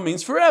mudar ana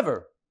means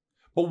forever.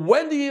 But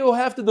when do you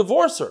have to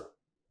divorce her?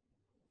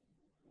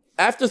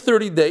 After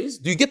 30 days?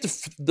 Do you get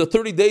the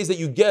 30 days that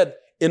you get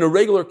in a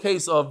regular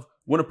case of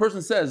when a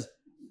person says,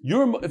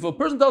 if a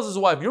person tells his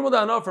wife, you're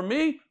mudana for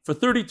me for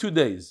 32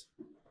 days.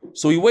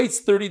 So he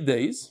waits 30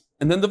 days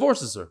and then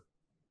divorces her.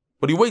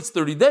 But he waits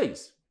 30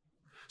 days.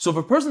 So if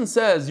a person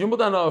says, you're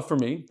mudana for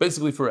me,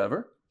 basically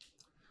forever,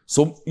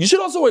 so you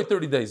should also wait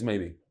 30 days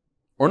maybe.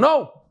 Or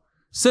no.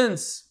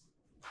 Since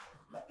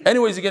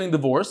anyways you're getting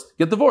divorced,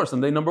 get divorced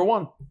on day number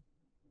 1.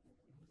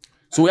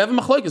 So we have a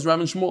machlokes, Rav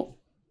and Shmuel.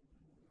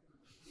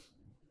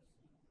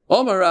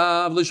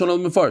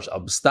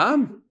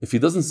 If he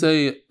doesn't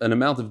say an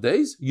amount of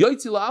days,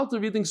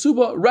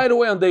 right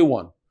away on day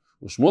 1.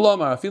 If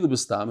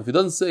he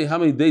doesn't say how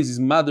many days he's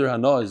mother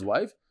hana his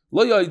wife,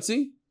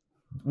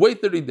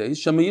 wait 30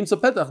 days.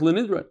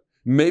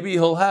 Maybe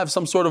he'll have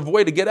some sort of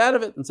way to get out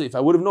of it and say, if I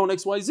would have known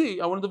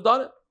XYZ, I wouldn't have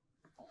done it.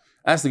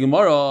 Ask the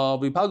Gemara,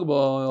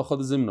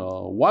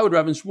 why would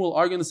Rav and Shmuel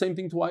argue the same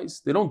thing twice?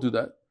 They don't do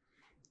that.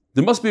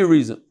 There must be a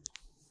reason.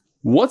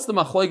 What's the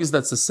machlokes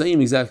that's the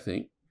same exact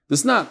thing?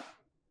 This not.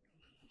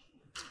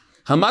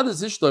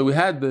 Hamadas Ishtoi, we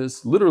had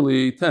this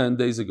literally 10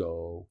 days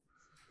ago.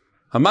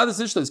 Hamadas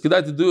Ishtoi is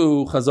kedai to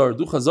do chazar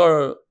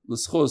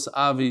l'schus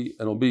avi, and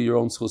it'll be your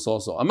own schus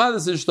also.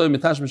 Hamadas Ishtoi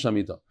mitash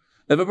mishamita.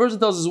 If a person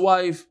tells his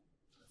wife,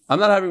 I'm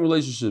not having a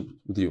relationship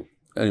with you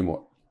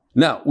anymore.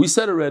 Now, we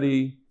said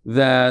already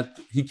that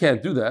he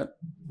can't do that,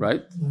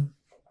 right?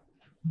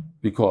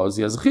 Because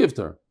he has a chiyuv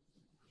term.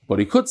 But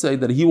he could say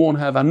that he won't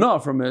have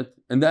enough from it,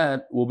 and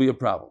that will be a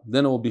problem.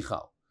 Then it will be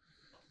chal.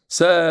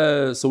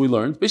 So we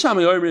learned, up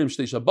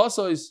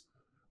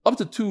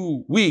to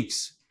 2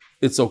 weeks,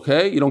 it's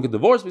okay. You don't get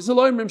divorced.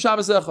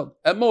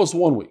 At most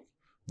 1 week.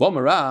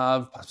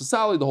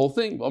 The whole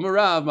thing.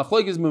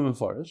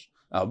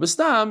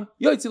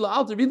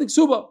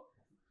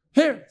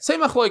 Here,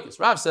 same machlokes.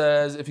 Rav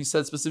says if he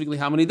said specifically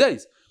how many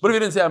days. But if he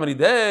didn't say how many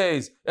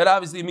days, it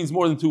obviously means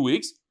more than 2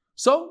 weeks.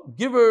 So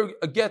give her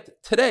a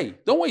get today.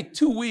 Don't wait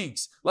 2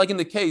 weeks, like in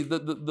the case,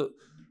 the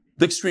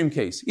extreme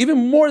case.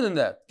 Even more than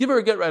that, give her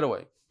a get right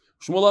away.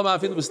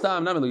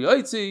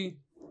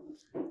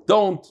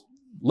 Don't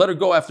let her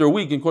go after a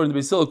week according to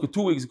Basil,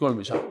 2 weeks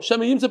according to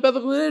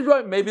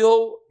Bisham. Maybe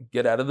he'll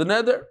get out of the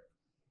nether.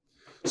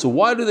 So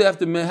why do they have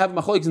to have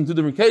machlokes in 2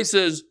 different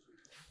cases?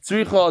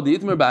 If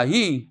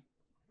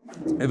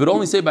it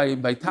only say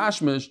by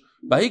tashmish,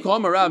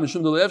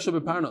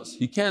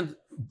 he can't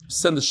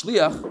send the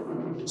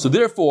shliach. So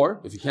therefore,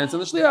 if you can't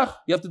send the shliach,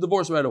 you have to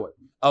divorce right away.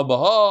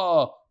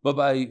 But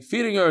by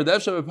feeding her the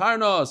efsha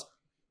b'parnos,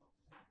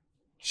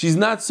 she's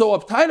not so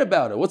uptight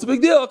about it. What's the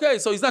big deal? Okay,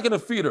 so he's not going to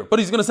feed her, but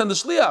he's going to send the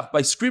shliach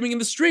by screaming in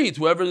the street.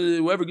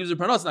 Whoever gives her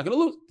parnos is not going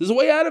to lose. There's a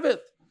way out of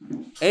it.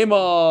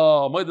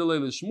 Shmuel,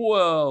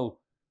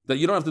 that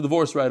you don't have to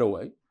divorce right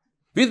away.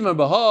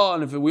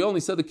 And if we only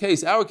said the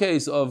case, our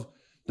case of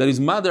that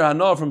he's mother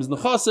hana from his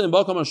nechasim,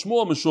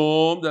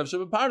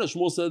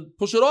 Shmuel said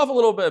push it off a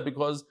little bit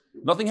because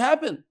nothing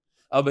happened.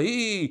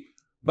 Get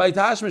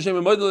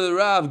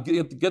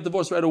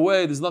divorced right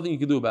away. There's nothing you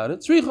can do about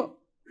it.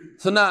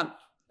 Tanan.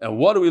 And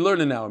what do we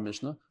learn in our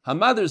Mishnah?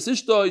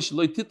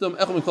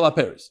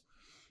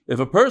 If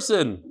a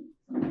person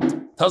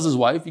tells his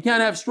wife, you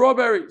can't have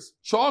strawberries,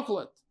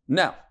 chocolate.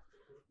 Now,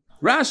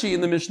 Rashi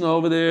in the Mishnah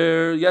over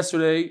there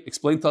yesterday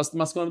explained to us the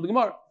Maskon of the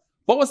Gemara.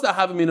 But what's the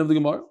Havamin of the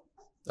Gemara?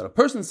 That a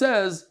person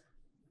says,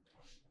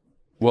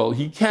 well,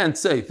 he can't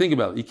say, think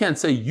about it, he can't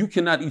say you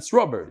cannot eat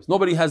strawberries.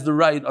 Nobody has the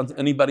right on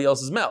anybody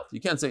else's mouth. You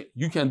can't say,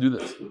 you can't do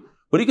this.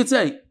 But he could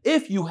say,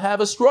 if you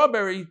have a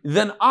strawberry,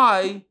 then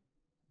I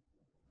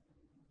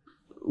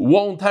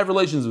won't have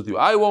relations with you.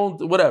 I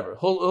won't, whatever.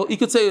 He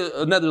could say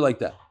a nether like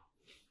that.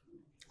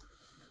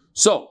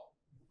 So,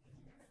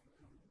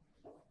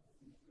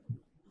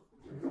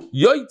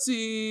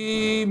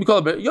 Yaitzi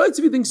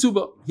v'din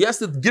ksuba. He has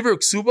to give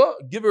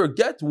her a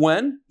get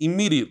when?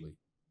 Immediately.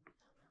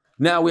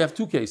 Now we have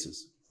two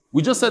cases.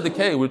 We just said the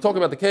case. We're talking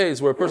about the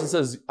case where a person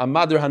says,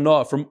 Amadir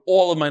Hana from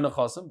all of my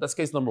Nechasim. That's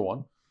case number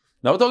one.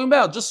 Now we're talking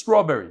about just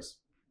strawberries.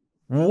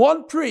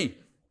 One pre.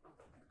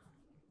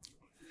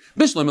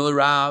 Bishlam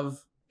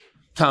Rav,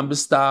 Kam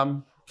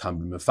Bistam, Kam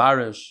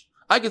B'Mefarish.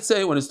 I could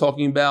say when it's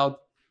talking about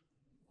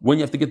when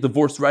you have to get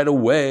divorced right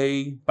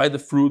away by the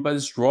fruit, by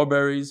the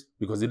strawberries,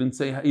 because he didn't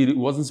say, it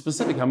wasn't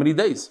specific how many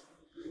days.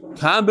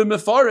 Kam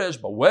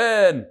B'Mefarish, but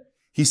when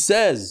he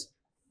says,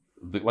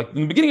 like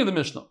in the beginning of the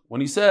Mishnah, when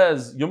he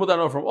says,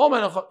 Yomudano from all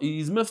my Nechasim,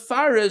 he's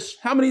Mefarish,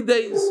 how many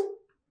days?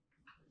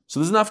 So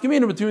there's an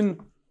afkamina between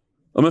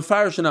a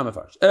Mefarish and a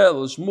Mefarish.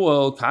 El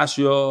Shmuel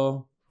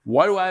Kashya.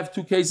 Why do I have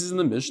two cases in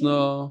the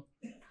Mishnah?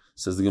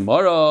 Says the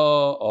Gemara,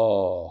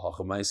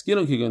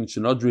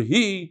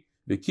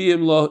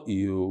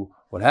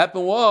 what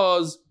happened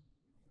was,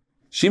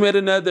 she made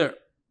a neder.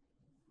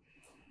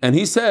 And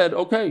he said,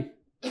 okay.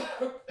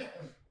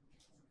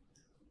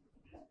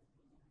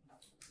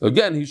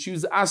 Again, she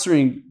was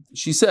answering,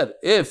 she said,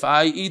 if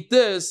I eat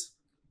this,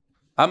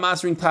 I'm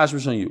answering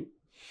tashmish on you.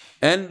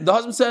 And the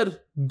husband said,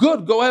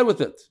 good, go ahead with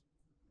it.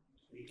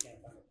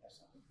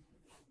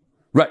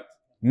 Right.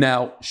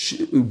 Now,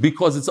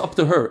 because it's up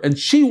to her, and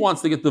she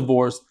wants to get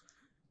divorced.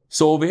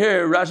 So over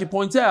here, Rashi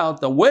points out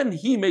that when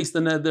he makes the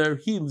neder,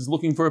 he's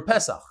looking for a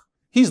Pesach.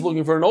 He's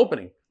looking for an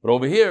opening. But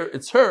over here,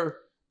 it's her.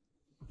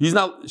 She's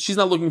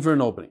not looking for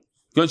an opening.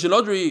 Because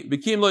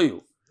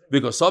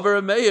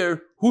Savar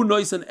Meir, who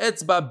knows an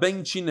etzba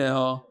ben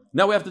chineha.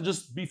 Now we have to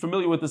just be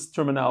familiar with this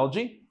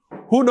terminology.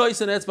 Who knows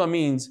an etzba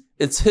means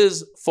it's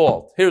his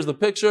fault. Here's the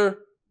picture.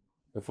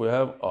 If we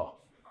have,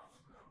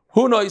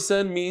 Hu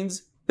noisen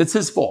means it's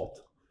his fault.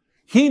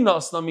 He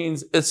nasna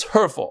means it's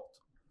her fault.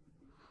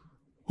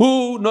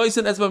 Hu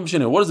noisen etzba ben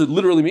chineha. What does it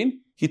literally mean?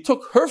 He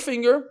took her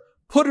finger,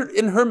 put it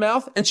in her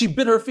mouth, and she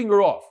bit her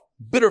finger off.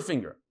 Bit her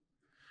finger.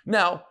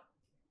 Now,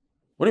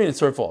 what do you mean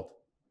it's her fault?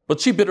 But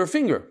she bit her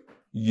finger.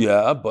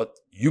 Yeah, but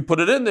you put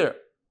it in there.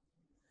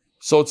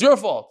 So it's your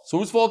fault. So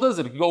whose fault is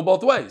it? It can go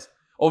both ways.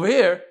 Over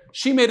here,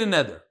 she made a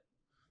neder.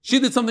 She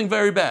did something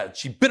very bad.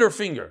 She bit her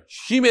finger.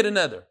 She made a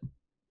neder.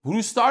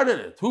 Who started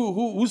it?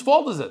 Whose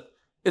fault is it?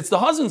 It's the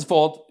husband's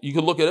fault. You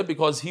could look at it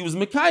because he was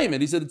mekayim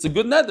it. He said it's a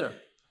good neder.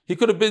 He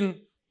could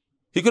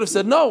have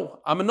said,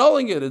 no, I'm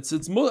annulling it.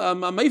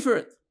 I'm made for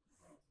it.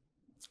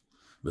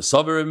 Now,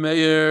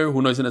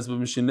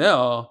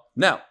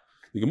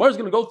 the Gemara is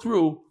going to go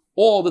through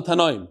all the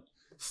Tanaim.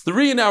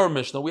 3 in our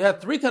Mishnah. We had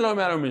 3 Tanaim in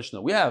our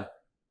Mishnah. We have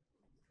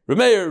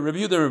Remeir, Rabbi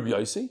Yehuda, Rabbi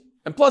Yossi,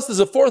 and plus there's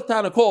a 4th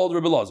Tana called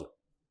Rabbi Lazar.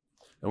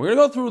 And we're going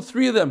to go through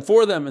 3 of them,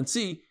 4 of them, and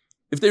see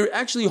if they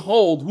actually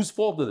hold whose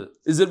fault is it.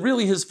 Is it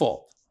really his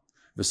fault?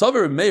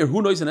 Batanya.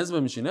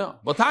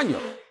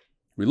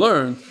 We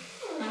learned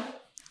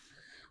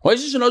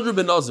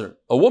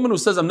a woman who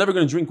says, I'm never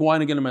going to drink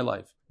wine again in my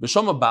life.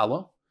 B'shama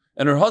Bala,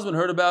 and her husband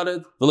heard about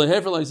it. The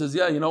Leheferla says,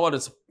 yeah, you know what,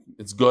 it's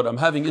good. I'm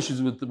having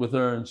issues with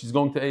her, and she's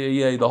going to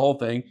AAA, the whole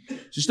thing.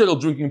 She's still a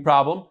drinking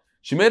problem.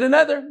 She made a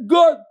neder.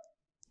 Good.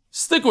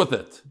 Stick with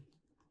it.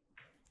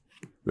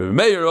 We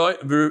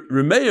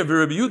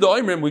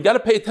got to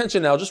pay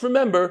attention now. Just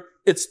remember,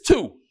 it's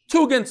 2.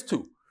 2 against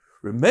 2.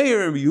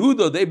 Remeir and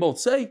Yehuda, they both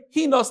say,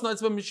 he nos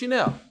nights by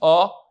Mishinah.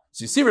 So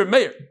you see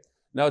Remeir.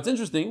 Now it's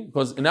interesting,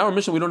 because in our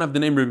Mishnah, we don't have the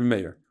name Rabbi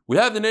Meir. We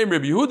have the name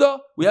Rabbi Yehuda,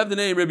 we have the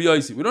name Rabbi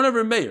Yossi. We don't have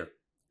Remeir.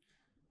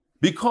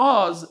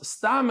 Because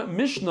Stam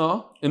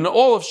Mishnah, in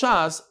all of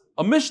Shas,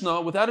 a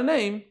Mishnah without a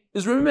name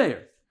is Rabbi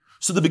Meir.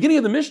 So the beginning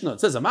of the Mishnah,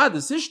 it says, Amad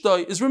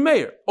Sishtoi is Rabbi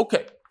Meir.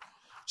 Okay.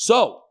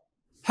 So,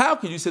 how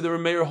could you say that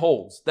Rabbi Meir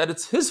holds? That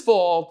it's his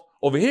fault.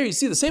 Over here, you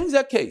see the same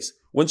exact case.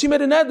 When she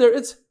made a neder,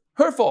 it's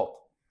her fault.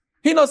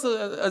 He knows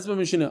as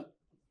Mishnah.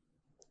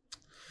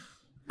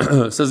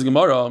 Says the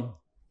Gemara,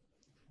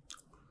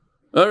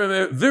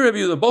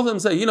 both of them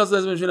say, he knows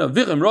as Mishnah.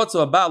 Vichem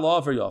Rotza Baal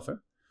Offer Yofer.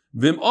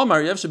 Vim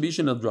Omar Yev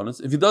Shabishin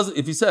Adronis.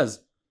 If he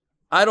says,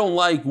 I don't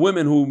like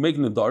women who make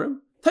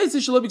nedarim,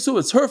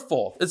 it's her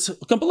fault. It's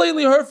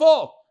completely her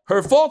fault.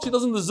 Her fault. She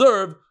doesn't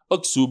deserve a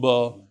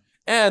ksuba.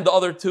 And the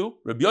other 2,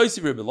 Rabbi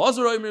Yossi, Rabbi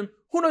Lazar,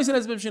 who knows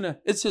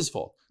it's his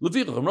fault.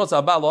 He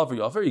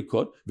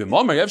could.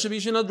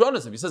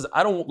 If he says,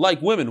 I don't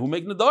like women who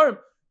make nedarim,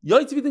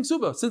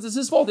 since it's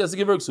his fault, he has to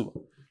give her a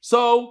ksuba.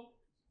 So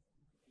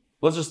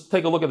let's just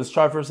take a look at this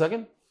chart for a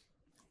second.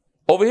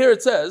 Over here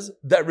it says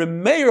that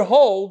Remeir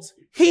holds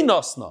he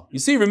nasna. You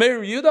see,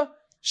 Remeir Yehuda,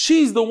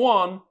 she's the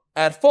one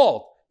at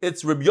fault.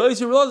 It's Rabbi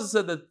Yossi Rabbi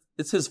said that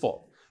it's his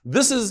fault.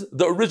 This is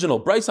the original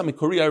Brisa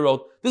Mikori I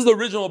wrote. This is the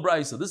original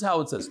Brisa. This is how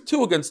it says.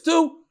 2 against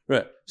 2.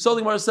 Right. So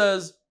the Gemara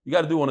says, you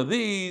got to do one of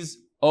these.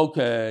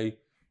 Okay.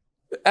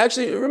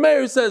 Actually,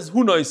 Remeir says,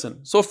 Hu noisen.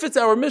 So it fits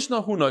our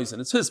Mishnah, Hu noisen.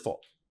 It's his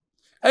fault.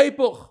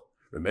 Eipuch.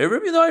 Remeir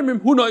Rabbi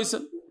Yehuda, Hu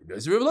noisen. Rabbi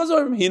Yossi Rabbi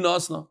Lazar, he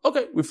nasna.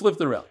 Okay, we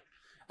flipped it around.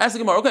 Ask the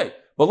Gemara, okay,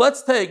 but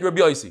let's take Rabbi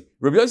Yossi.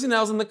 Rabbi Yossi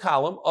now is in the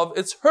column of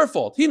it's her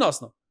fault. He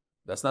nasna.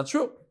 That's not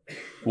true.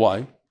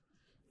 Why?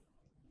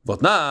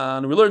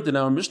 Votnan, we learned in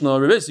our Mishnah,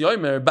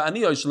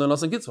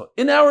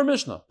 in our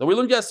Mishnah that we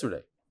learned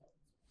yesterday.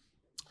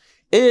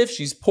 If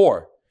she's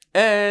poor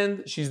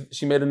and she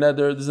made a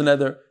neder, there's a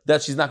neder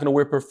that she's not going to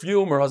wear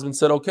perfume, her husband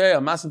said, okay,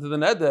 I'm asking to the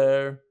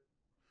neder.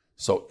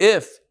 So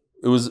if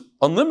it was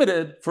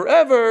unlimited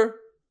forever,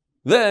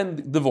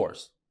 then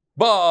divorce.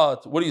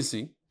 But what do you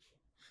see?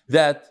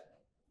 That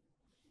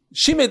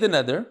she made the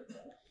neder,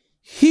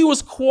 he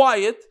was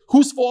quiet.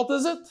 Whose fault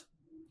is it?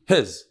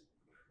 His.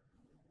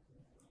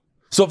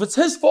 So if it's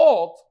his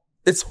fault,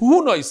 it's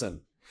hu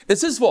noisen.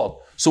 It's his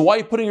fault. So why are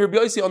you putting Rabbi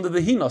Yossi under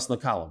the hinas in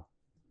the column?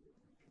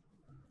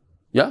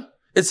 Yeah?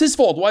 It's his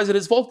fault. Why is it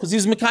his fault? Because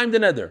he's mekayim the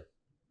neder.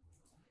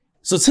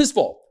 So it's his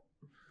fault.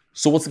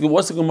 So what's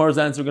the Gemara's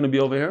answer going to be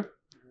over here?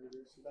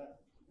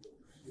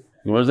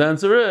 Gemara's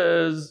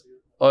answer is,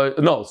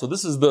 no, so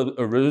this is the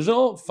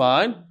original,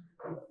 fine.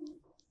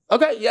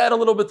 Okay, you add a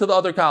little bit to the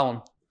other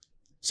column.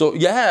 So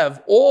you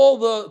have all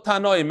the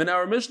Tanoim in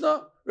our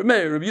Mishnah,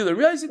 Meir, Rabbi Yehuda,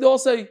 Rabbi Yossi, they all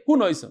say, hu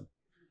noisim.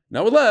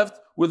 Now we're left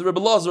with Rabbi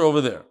Lazar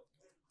over there.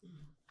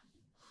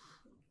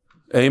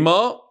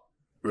 Ema,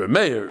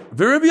 Meir,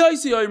 Rabbi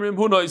Yossi, Ayrim,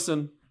 hu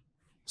noisim.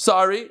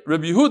 Sorry,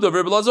 Rabbi Yehuda,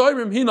 Rabbi Lazar,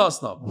 Ayrim, hi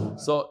nasnab.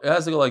 So it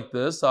has to go like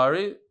this,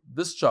 sorry,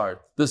 this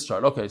chart.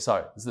 Okay,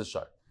 sorry, it's this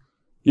chart.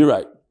 You're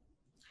right.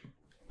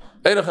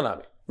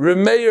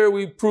 Meir,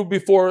 we proved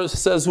before,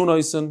 says hu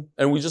noisim,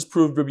 and we just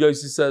proved Rabbi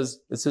Yossi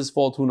says it's his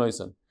fault, hu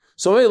noisim.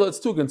 So it's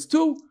 2 against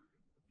 2.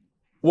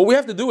 What we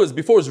have to do is,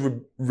 before it's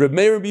Reb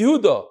Meir Rabbi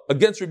Yehuda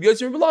against Rabbi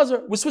Yossi and Rabbi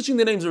Lazar, we're switching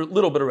the names a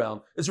little bit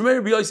around. It's Reb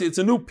Meir Rabbi Yossi, it's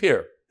a new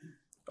pair.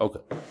 Okay.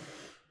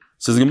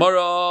 Says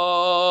Gemara,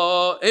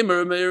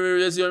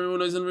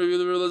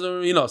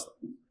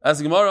 ask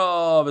the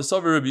Gemara,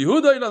 Rabbi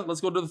Yehuda,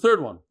 let's go to the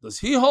third one. Does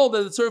he hold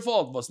that it's her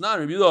fault?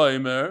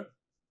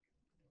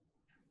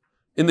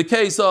 In the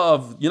case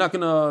of, you're not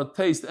going to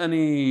taste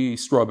any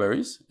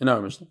strawberries, in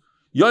our Mishnah,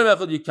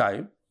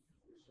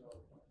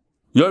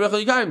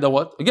 that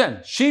what?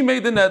 Again, she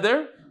made the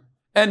neder,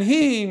 and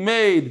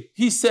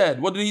he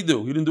said, what did he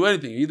do? He didn't do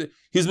anything.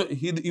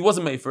 He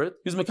wasn't made for it.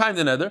 He was mekayim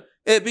the neder.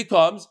 It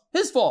becomes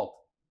his fault.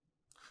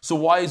 So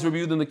why is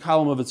reviewed in the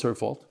column of it's her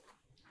fault?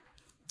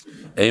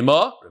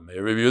 Ema,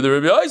 review the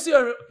Rabbi Yossi.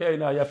 Okay,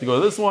 now you have to go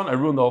to this one. I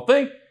ruined the whole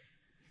thing.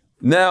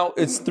 Now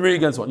it's 3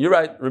 against 1. You're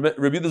right.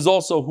 Review is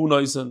also hu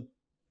noisen.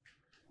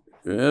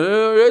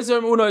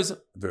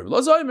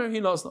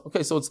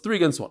 Okay, so it's 3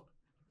 against 1.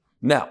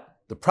 Now,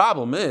 the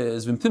problem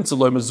is, but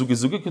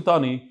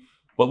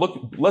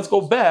look, let's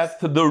go back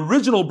to the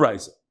original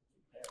Brisa.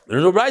 The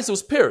original Brisa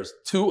was pairs,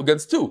 2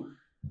 against 2.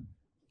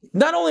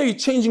 Not only are you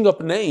changing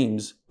up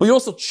names, but you're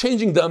also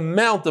changing the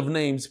amount of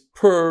names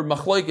per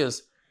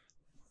machlokes.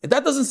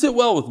 That doesn't sit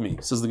well with me,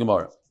 says the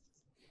Gemara.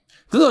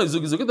 So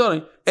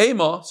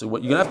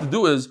what you're going to have to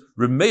do is,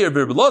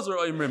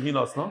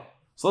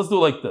 so let's do it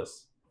like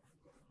this.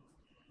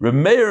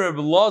 Remeir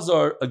Rabbi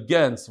Lazar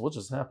against, what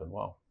just happened?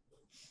 Wow.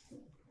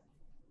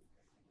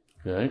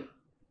 Okay,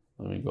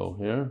 let me go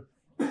here.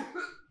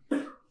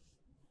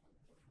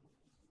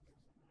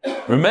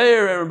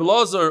 Remeir and Rabbi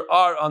Lazar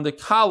are on the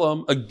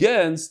column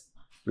against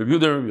Rabbi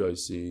Yehuda and Rabbi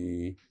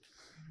Yossi.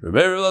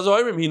 Remeir and Rabbi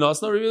Lazar, he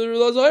nasna. Rabbi Yehuda and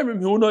Rabbi Lazar,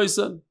 hu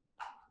noisan.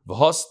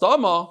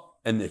 V'hastama,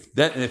 and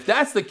if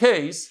that's the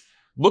case,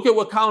 look at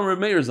what column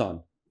Remeir is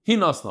on. He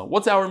nasna.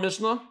 What's our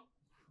Mishnah?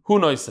 Hu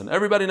noisan.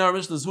 Everybody in our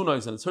Mishnah is hu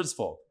noisan. It's his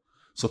fault.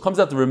 So it comes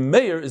out the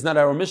Remeir is not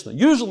our Mishnah.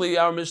 Usually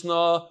our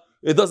Mishnah,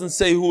 it doesn't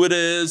say who it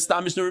is,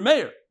 Stam Mishnah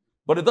Remeir.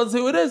 But it doesn't say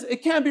who it is.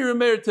 It can't be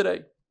Remeir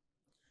today.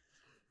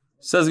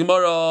 Says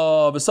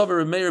Gemara,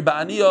 V'savar Remeir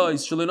ba'aniya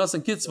is shalinas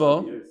and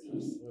kitzva.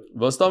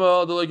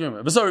 V'astama the like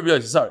Remeir. V'savar Rabbi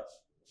Yossi, sorry.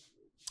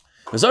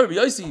 V'savar Rabbi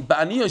Yossi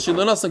ba'aniya is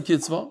shalinas and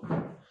kitzva.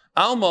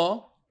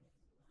 Alma,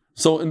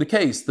 so in the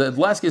case, the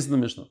last case of the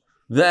Mishnah,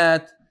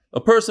 that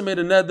a person made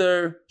a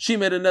neder, she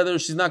made a neder,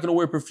 she's not going to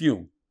wear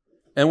perfume.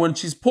 And when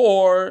she's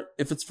poor,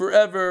 if it's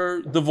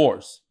forever,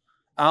 divorce.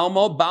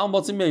 Alma, Baal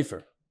Matzim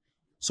Mefer.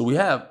 So we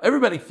have,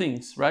 everybody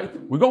thinks, right?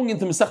 We're going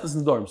into Mesechtes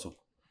Nedarim soon.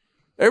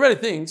 Everybody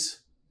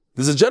thinks,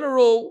 there's a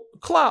general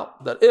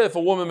clout that if a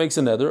woman makes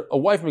a neder, a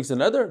wife makes a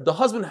neder, the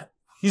husband,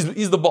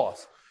 he's the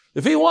boss.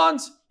 If he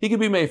wants, he can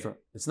be Mefer.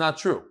 It's not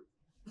true.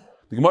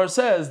 The Gemara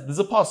says, there's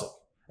a pasuk.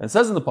 And it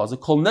says in the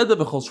pasuk, Kol neder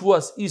v'chol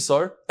shvuas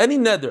isar, any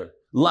neder,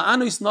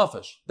 la'anu is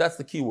nafesh. That's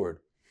the key word.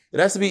 It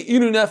has to be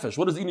inu nefesh.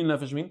 What does inu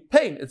nefesh mean?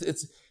 Pain.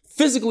 It's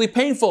physically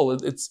painful.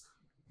 It's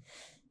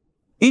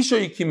Isha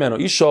yikimeno.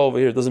 Isha over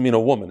here doesn't mean a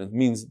woman. It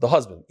means the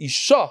husband.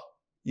 Isha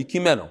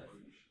yikimeno.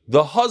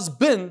 The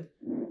husband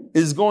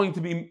is going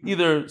to be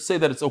either say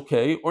that it's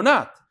okay or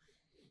not.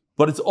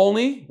 But it's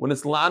only when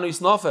it's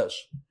la'anis nafesh.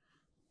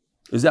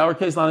 Is our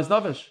case la'anis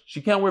nafesh?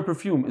 She can't wear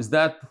perfume. Is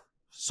that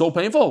so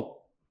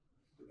painful?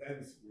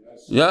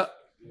 Yeah.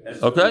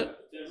 Okay.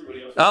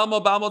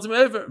 Alma ba'amal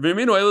t'mefer.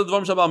 V'yaminu eile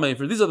dvarim shabal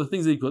mefer. These are the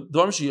things that you could.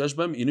 Dvarim sheyesh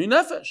b'hem inu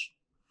nefesh.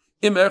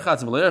 Im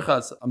erchatz, im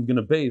le'erchatz. I'm going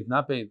to bathe,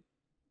 not bathe.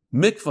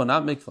 Mikvah,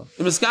 not mikvah.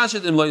 Im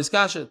iskashet, im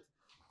le'iskashet.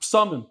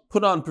 Summon,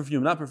 put on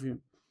perfume, not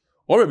perfume.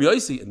 Or Rabbi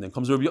Yossi, and then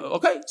comes Rabbi Yossi.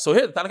 Okay, so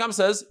here the Tanakh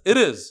says it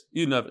is.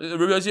 Rabbi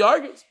Yossi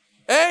argues.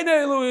 That's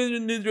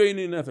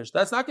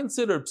not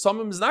considered.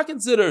 Psamim is not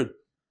considered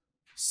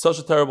such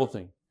a terrible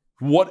thing.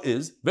 What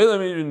is? Oh,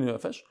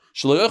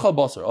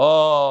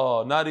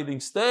 not eating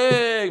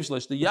steak,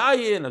 not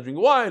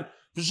drinking wine.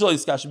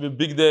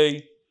 Big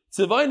day.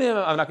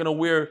 I'm not going to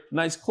wear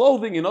nice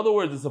clothing. In other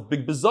words, it's a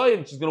big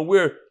bazayin. She's going to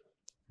wear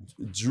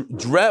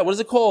what is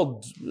it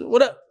called?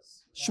 Whatever.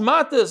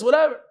 Shmatis,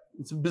 whatever.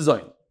 It's a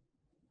bazayin.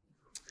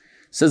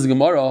 Says the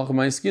Gemara,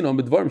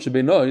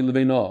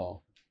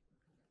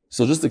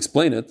 so just to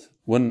explain it,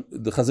 when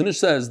the Chazon Ish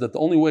says that the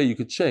only way you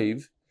could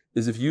shave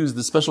is if you use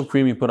the special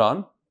cream you put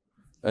on,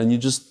 and you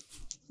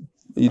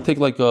take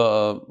like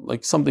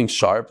something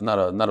sharp, not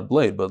a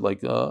blade, but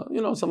like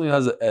something that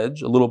has an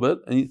edge a little bit,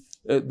 and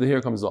the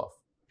hair comes off.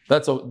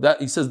 That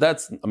he says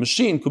that's a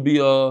machine, could be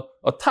a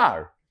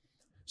tar.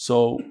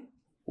 So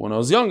when I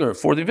was younger,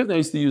 14, 15, I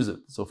used to use it.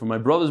 So for my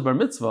brother's bar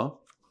mitzvah,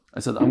 I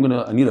said I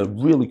need a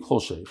really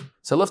close shave.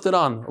 So I left it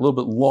on a little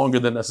bit longer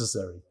than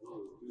necessary.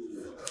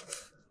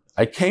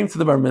 I came to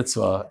the bar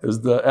mitzvah. It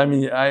was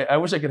I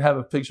wish I could have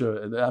a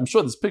picture. I'm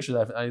sure this picture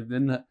that I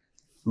didn't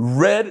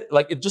red,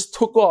 like it just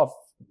took off.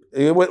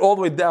 It went all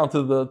the way down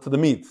to the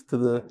meat,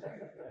 it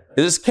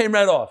just came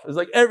right off. It was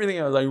like everything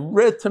else, like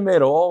red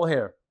tomato, all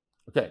hair.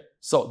 Okay,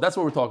 so that's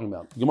what we're talking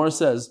about. Gemara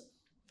says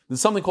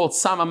there's something called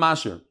Sama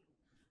Mashir.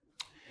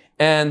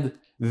 And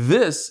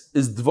this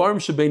is Dvarim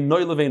Shebein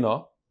Noi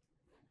Leveina.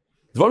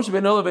 Dvarim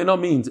Shebein Noi Leveina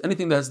means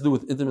anything that has to do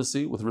with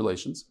intimacy, with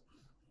relations.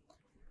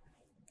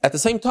 At the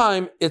same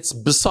time, it's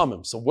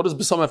Besamim. So what does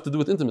Besamim have to do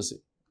with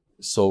intimacy?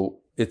 So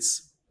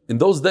it's, in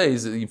those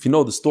days, if you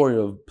know the story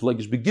of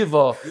Pelegish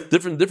Begiva,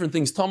 different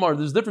things, Tamar,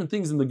 there's different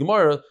things in the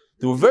Gemara.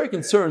 They were very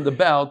concerned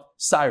about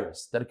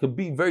Cyrus, that it could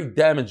be very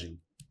damaging.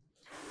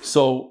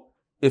 So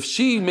if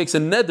she makes a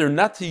neder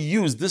not to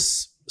use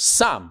this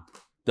sam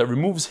that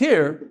removes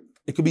hair,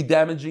 it could be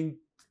damaging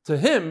to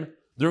him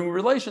during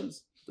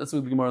relations. That's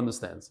what the Gemara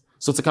understands.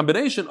 So it's a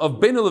combination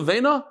of Beina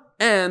Leveina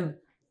and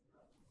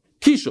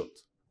Kishut.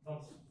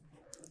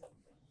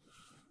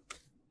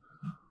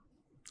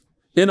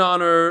 In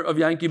honor of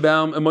Yankee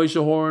Baum and Moshe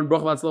Horn,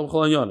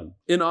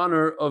 in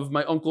honor of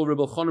my uncle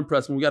Rebbe Elchanan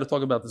Pressman, we got to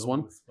talk about this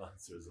one.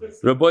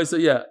 Rabbi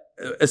said, yeah,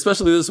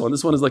 especially this one.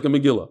 This one is like a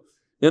Megillah.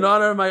 In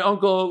honor of my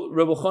uncle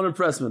Rebbe Elchanan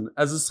Pressman,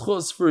 as a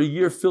schus for a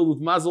year filled with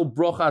mazel,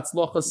 brocha,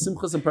 tzlocha,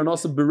 simchas, and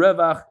parnasa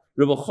berevach,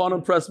 Rebbe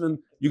Elchanan Pressman,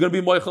 you're going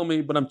to be moichel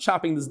me, but I'm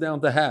chopping this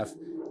down to half.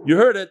 You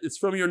heard it. It's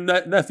from your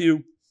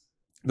nephew,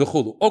 the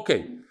Chulu.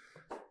 Okay.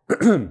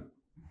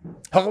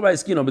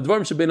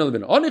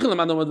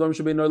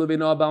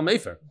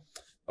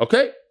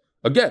 Okay,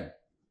 again,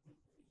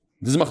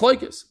 this is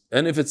machlokes,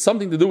 and if it's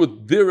something to do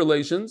with their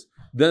relations,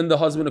 then the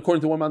husband,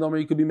 according to one Madomer,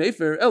 he could be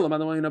mefer,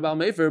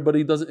 but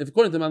he doesn't. If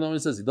according to Madomer,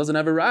 it says he doesn't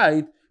have a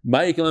right.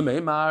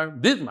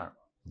 Didmar.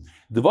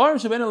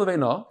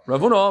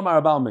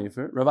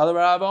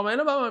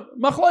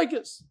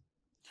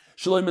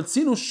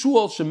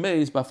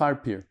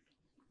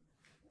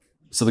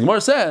 So the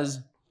Gemara says,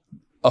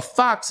 a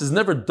fox has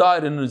never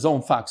died in his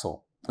own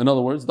foxhole. In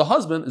other words, the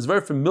husband is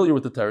very familiar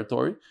with the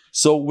territory,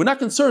 so we're not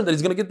concerned that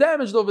he's going to get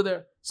damaged over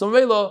there. So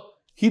Mela,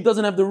 he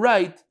doesn't have the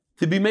right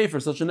to be made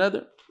for such a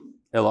neder.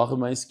 We're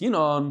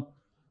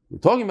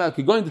talking about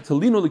going to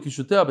Telino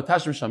Likishutea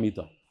Betashim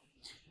Shamita.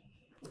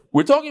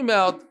 We're talking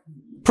about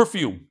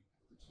perfume.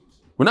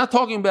 We're not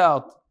talking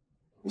about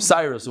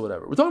Cyrus or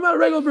whatever. We're talking about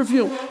regular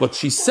perfume. But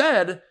she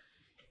said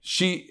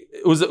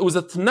it was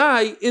a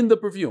Tanai in the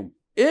perfume.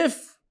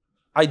 If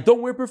I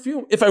wear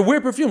perfume,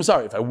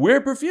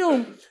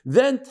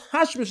 then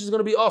Tashmish is going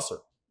to be Aser.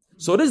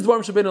 So it is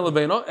Dvarim Shebein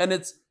Leveina, and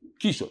it's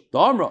Kishut. The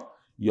Amra,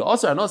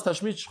 Ya'aser Anas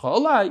Tashmish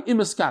Chalai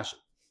Imas Kashet.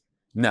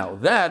 Now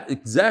that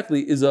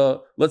exactly is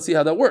let's see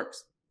how that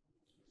works.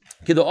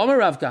 The Amar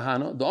Rav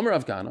Kahana,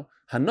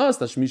 Hanas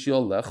Tashmish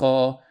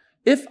Yalecha.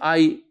 If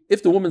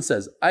the woman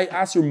says, I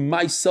Aser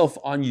myself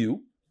on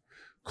you,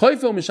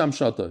 Koifel Misham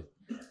Shatoi.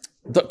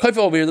 Koifel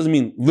over here doesn't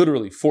mean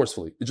literally,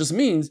 forcefully. It just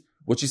means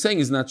what she's saying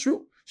is not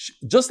true.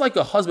 Just like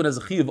a husband has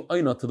a chiyuv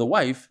oina to the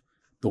wife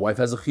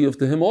has a chiyuv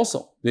to him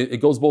also.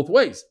 It goes both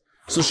ways.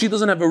 So she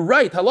doesn't have a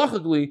right,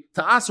 halachically,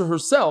 to answer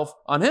herself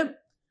on him.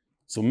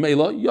 So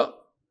meila,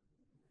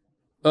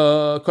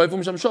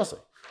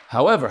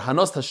 however,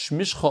 hanas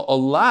tashmishcha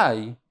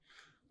alai,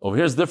 over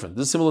here is different.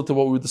 This is similar to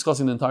what we were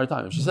discussing the entire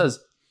time. She says,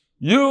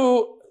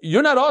 you're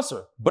not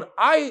aser, but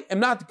I am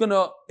not going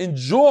to I'm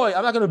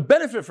not going to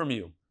benefit from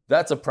you.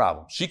 That's a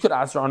problem. She could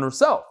answer on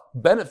herself,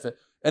 benefit,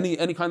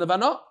 any kind of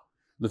ana.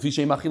 Now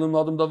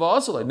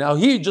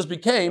he just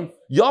became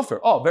Yafer.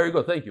 Oh, very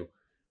good, thank you.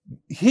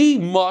 He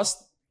must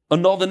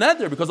annul the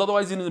neder because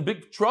otherwise he's in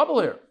big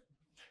trouble here.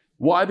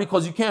 Why?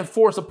 Because you can't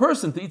force a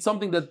person to eat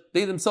something that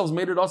they themselves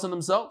made it us in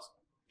themselves.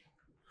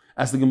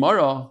 Ask the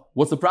Gemara,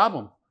 what's the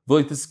problem?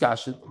 What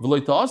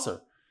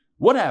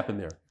happened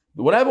there?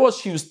 What happened was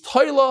she was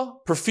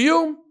toila,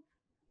 perfume,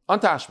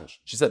 on Tashmish.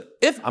 She said,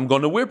 if I'm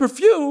going to wear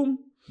perfume,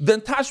 then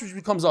Tashmish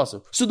becomes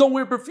also. So don't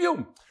wear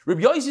perfume.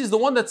 Rabbi Yossi is the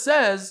one that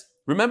says,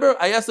 remember,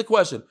 I asked the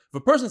question. If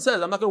a person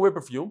says, I'm not going to wear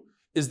perfume,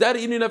 is that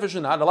an Ibn Nefesh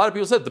or not? A lot of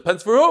people said,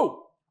 depends for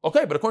who.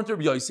 Okay, but according to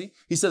Rabbi Yossi,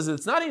 he says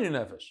it's not Inyan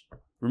Nefesh.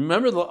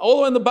 Remember, all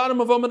the way in the bottom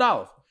of Amud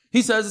Aleph.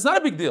 He says it's not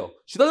a big deal.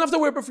 She doesn't have to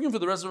wear perfume for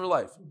the rest of her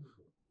life.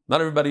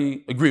 Not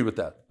everybody agreed with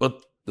that.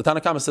 But the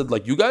Tanna Kama said,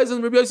 like you guys,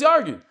 and Rabbi Yossi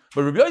argued.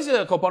 But Rabbi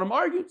Yossi, Kopanim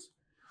argues.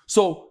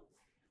 So,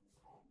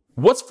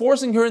 what's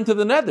forcing her into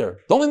the nether?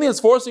 The only thing that's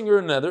forcing her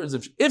in the nether is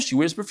if she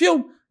wears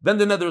perfume, then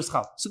the nether is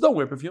chal. So don't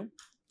wear perfume.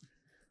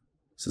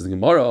 Says the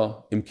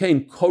Gemara,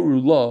 Imkein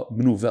koru la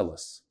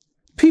menuvelas.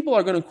 People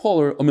are going to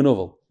call her a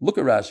menuvel. Look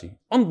at Rashi.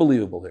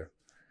 Unbelievable here.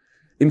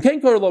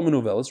 Imkein koru la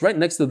menuvelas, right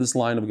next to this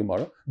line of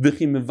Gemara.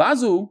 V'chi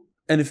mevazu,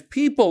 and if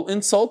people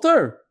insult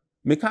her,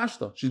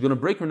 mikashta, she's going to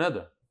break her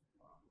nether.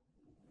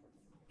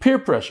 Peer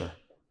pressure.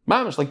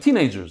 Mamish, like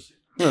teenagers.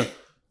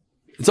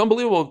 It's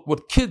unbelievable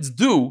what kids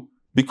do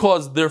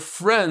because their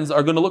friends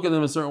are going to look at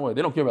them a certain way.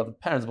 They don't care about the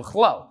parents, but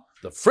chalal,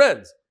 the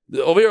friends.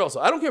 Over here also,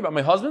 I don't care about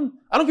my husband.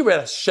 I don't care about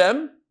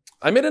Hashem.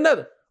 I made a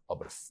nether. Oh,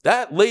 but if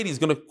that lady's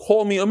going to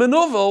call me a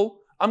menuvel,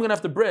 I'm going to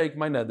have to break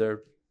my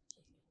nether.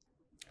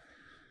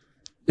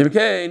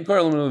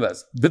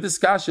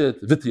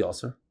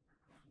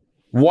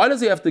 Why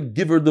does he have to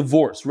give her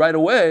divorce right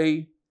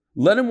away?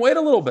 Let him wait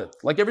a little bit,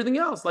 like everything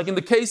else. Like in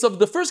the case of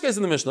the first case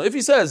in the Mishnah, if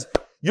he says,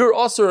 you're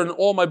usher in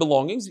all my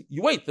belongings,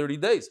 you wait 30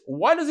 days.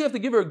 Why does he have to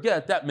give her a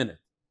get that minute?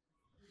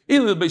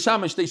 At least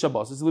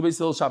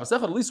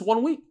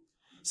 1 week.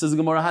 Says the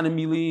Gemara,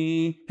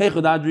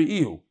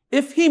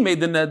 if he made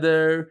the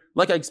neder,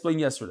 like I explained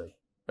yesterday,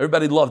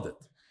 everybody loved it.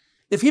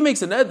 If he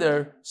makes a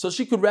neder, so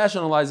she could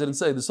rationalize it and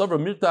say, the Savra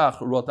Mirtach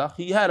Rotach,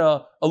 he had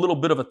a little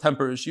bit of a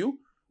temper issue.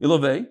 He'll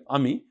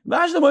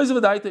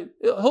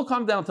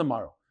calm down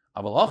tomorrow.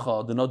 But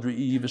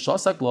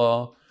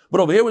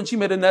over here, when she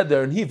made a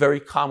neder, and he very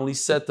calmly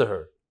said to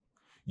her,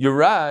 you're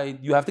right,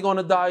 you have to go on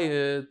a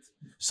diet.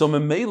 So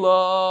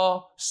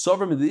memela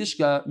sover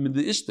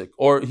midishtik,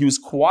 or he was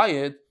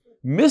quiet.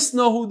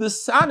 Misnahu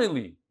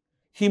desanili,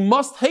 he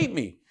must hate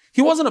me.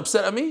 He wasn't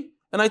upset at me,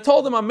 and I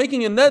told him I'm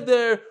making a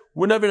neder.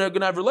 We're never going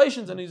to have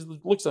relations, and he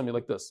looks at me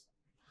like this.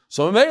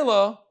 So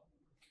memela,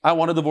 I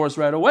want a divorce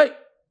right away.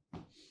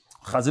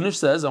 Chazon Ish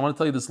says, I want to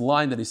tell you this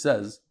line that he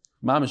says,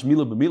 mamish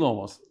mila b'mila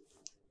almost.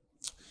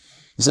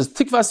 He says,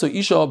 Tikvas so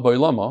isha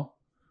ba'ilama,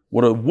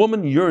 what a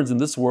woman yearns in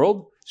this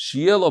world,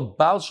 shiela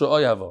bal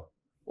she'oyava.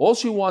 All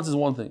she wants is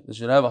one thing, that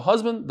she should have a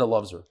husband that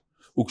loves her.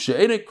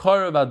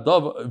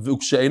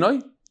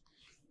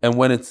 And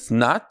when it's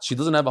not, she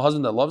doesn't have a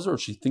husband that loves her, or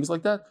she thinks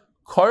like that,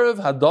 karev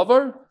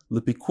hadavar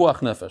lepikuach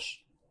nefesh.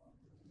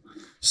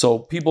 So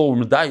people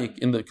were medayik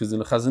because in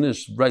the Chazon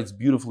Ish writes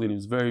beautifully, and he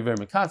was very, very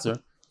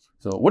mekatzer.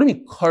 So what do you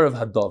mean karev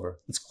hadavar?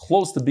 It's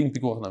close to being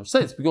pikuach nefesh.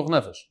 Say it's pikuach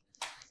nefesh.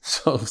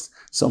 So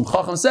some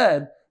Chacham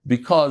said,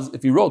 because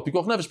if he wrote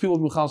Pikuach Nefesh, people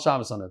would Michal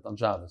Shabbos on it, on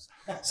Shabbos.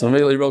 So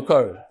maybe he wrote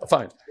Karev.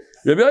 Fine.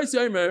 Rabbi Yossi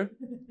Omer,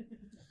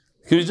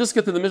 can we just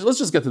get to the Mishnah? Let's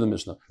just get to the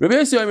Mishnah. Rabbi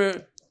Yossi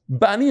Omer,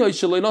 Bani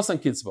Yoshelei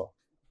Nosan Kitzvah.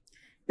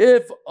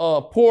 If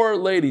a poor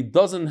lady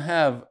doesn't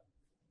have,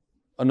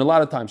 and a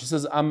lot of times, she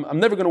says, I'm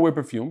never going to wear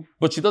perfume,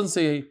 but she doesn't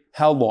say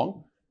how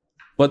long,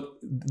 but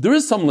there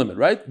is some limit,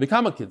 right?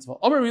 Bekama Kitzvah.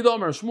 Omer Rida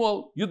Omer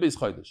Shmuel, Yud Beis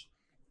Chodesh.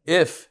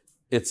 If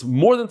it's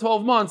more than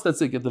 12 months,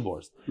 that's it, get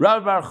divorced.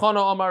 Rabbi Bar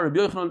Chana Amar Rabbi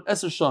Yochanan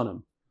Eser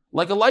Shanim.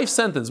 Like a life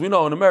sentence. We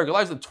know in America,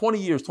 life sentence 20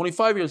 years,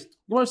 25 years.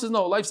 Gemara says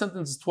no, a life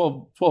sentence is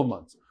 12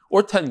 months.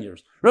 Or 10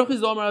 years. Rabbi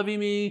Chizda Amar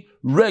Avimi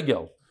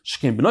Regel.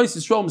 Shkem B'nois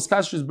Yisrael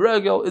Miskashris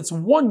B'regel. It's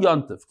one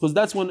yantif, because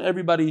that's when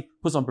everybody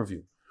puts on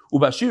perfume.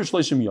 Ubashir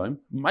Shleishim Yom.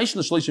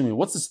 Maishna Shleishim Yom.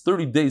 What's this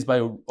 30 days by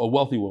a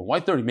wealthy woman? Why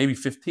 30? Maybe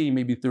 15,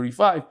 maybe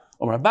 35.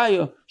 Amar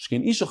Abaya.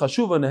 Shkem Isha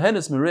Chashuva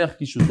Nehenes Merech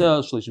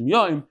Kishutel Shleishim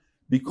Yom.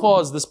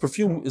 Because this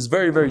perfume is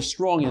very, very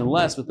strong and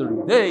lasts for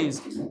 30 days.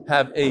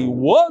 Have a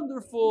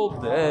wonderful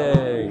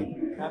day.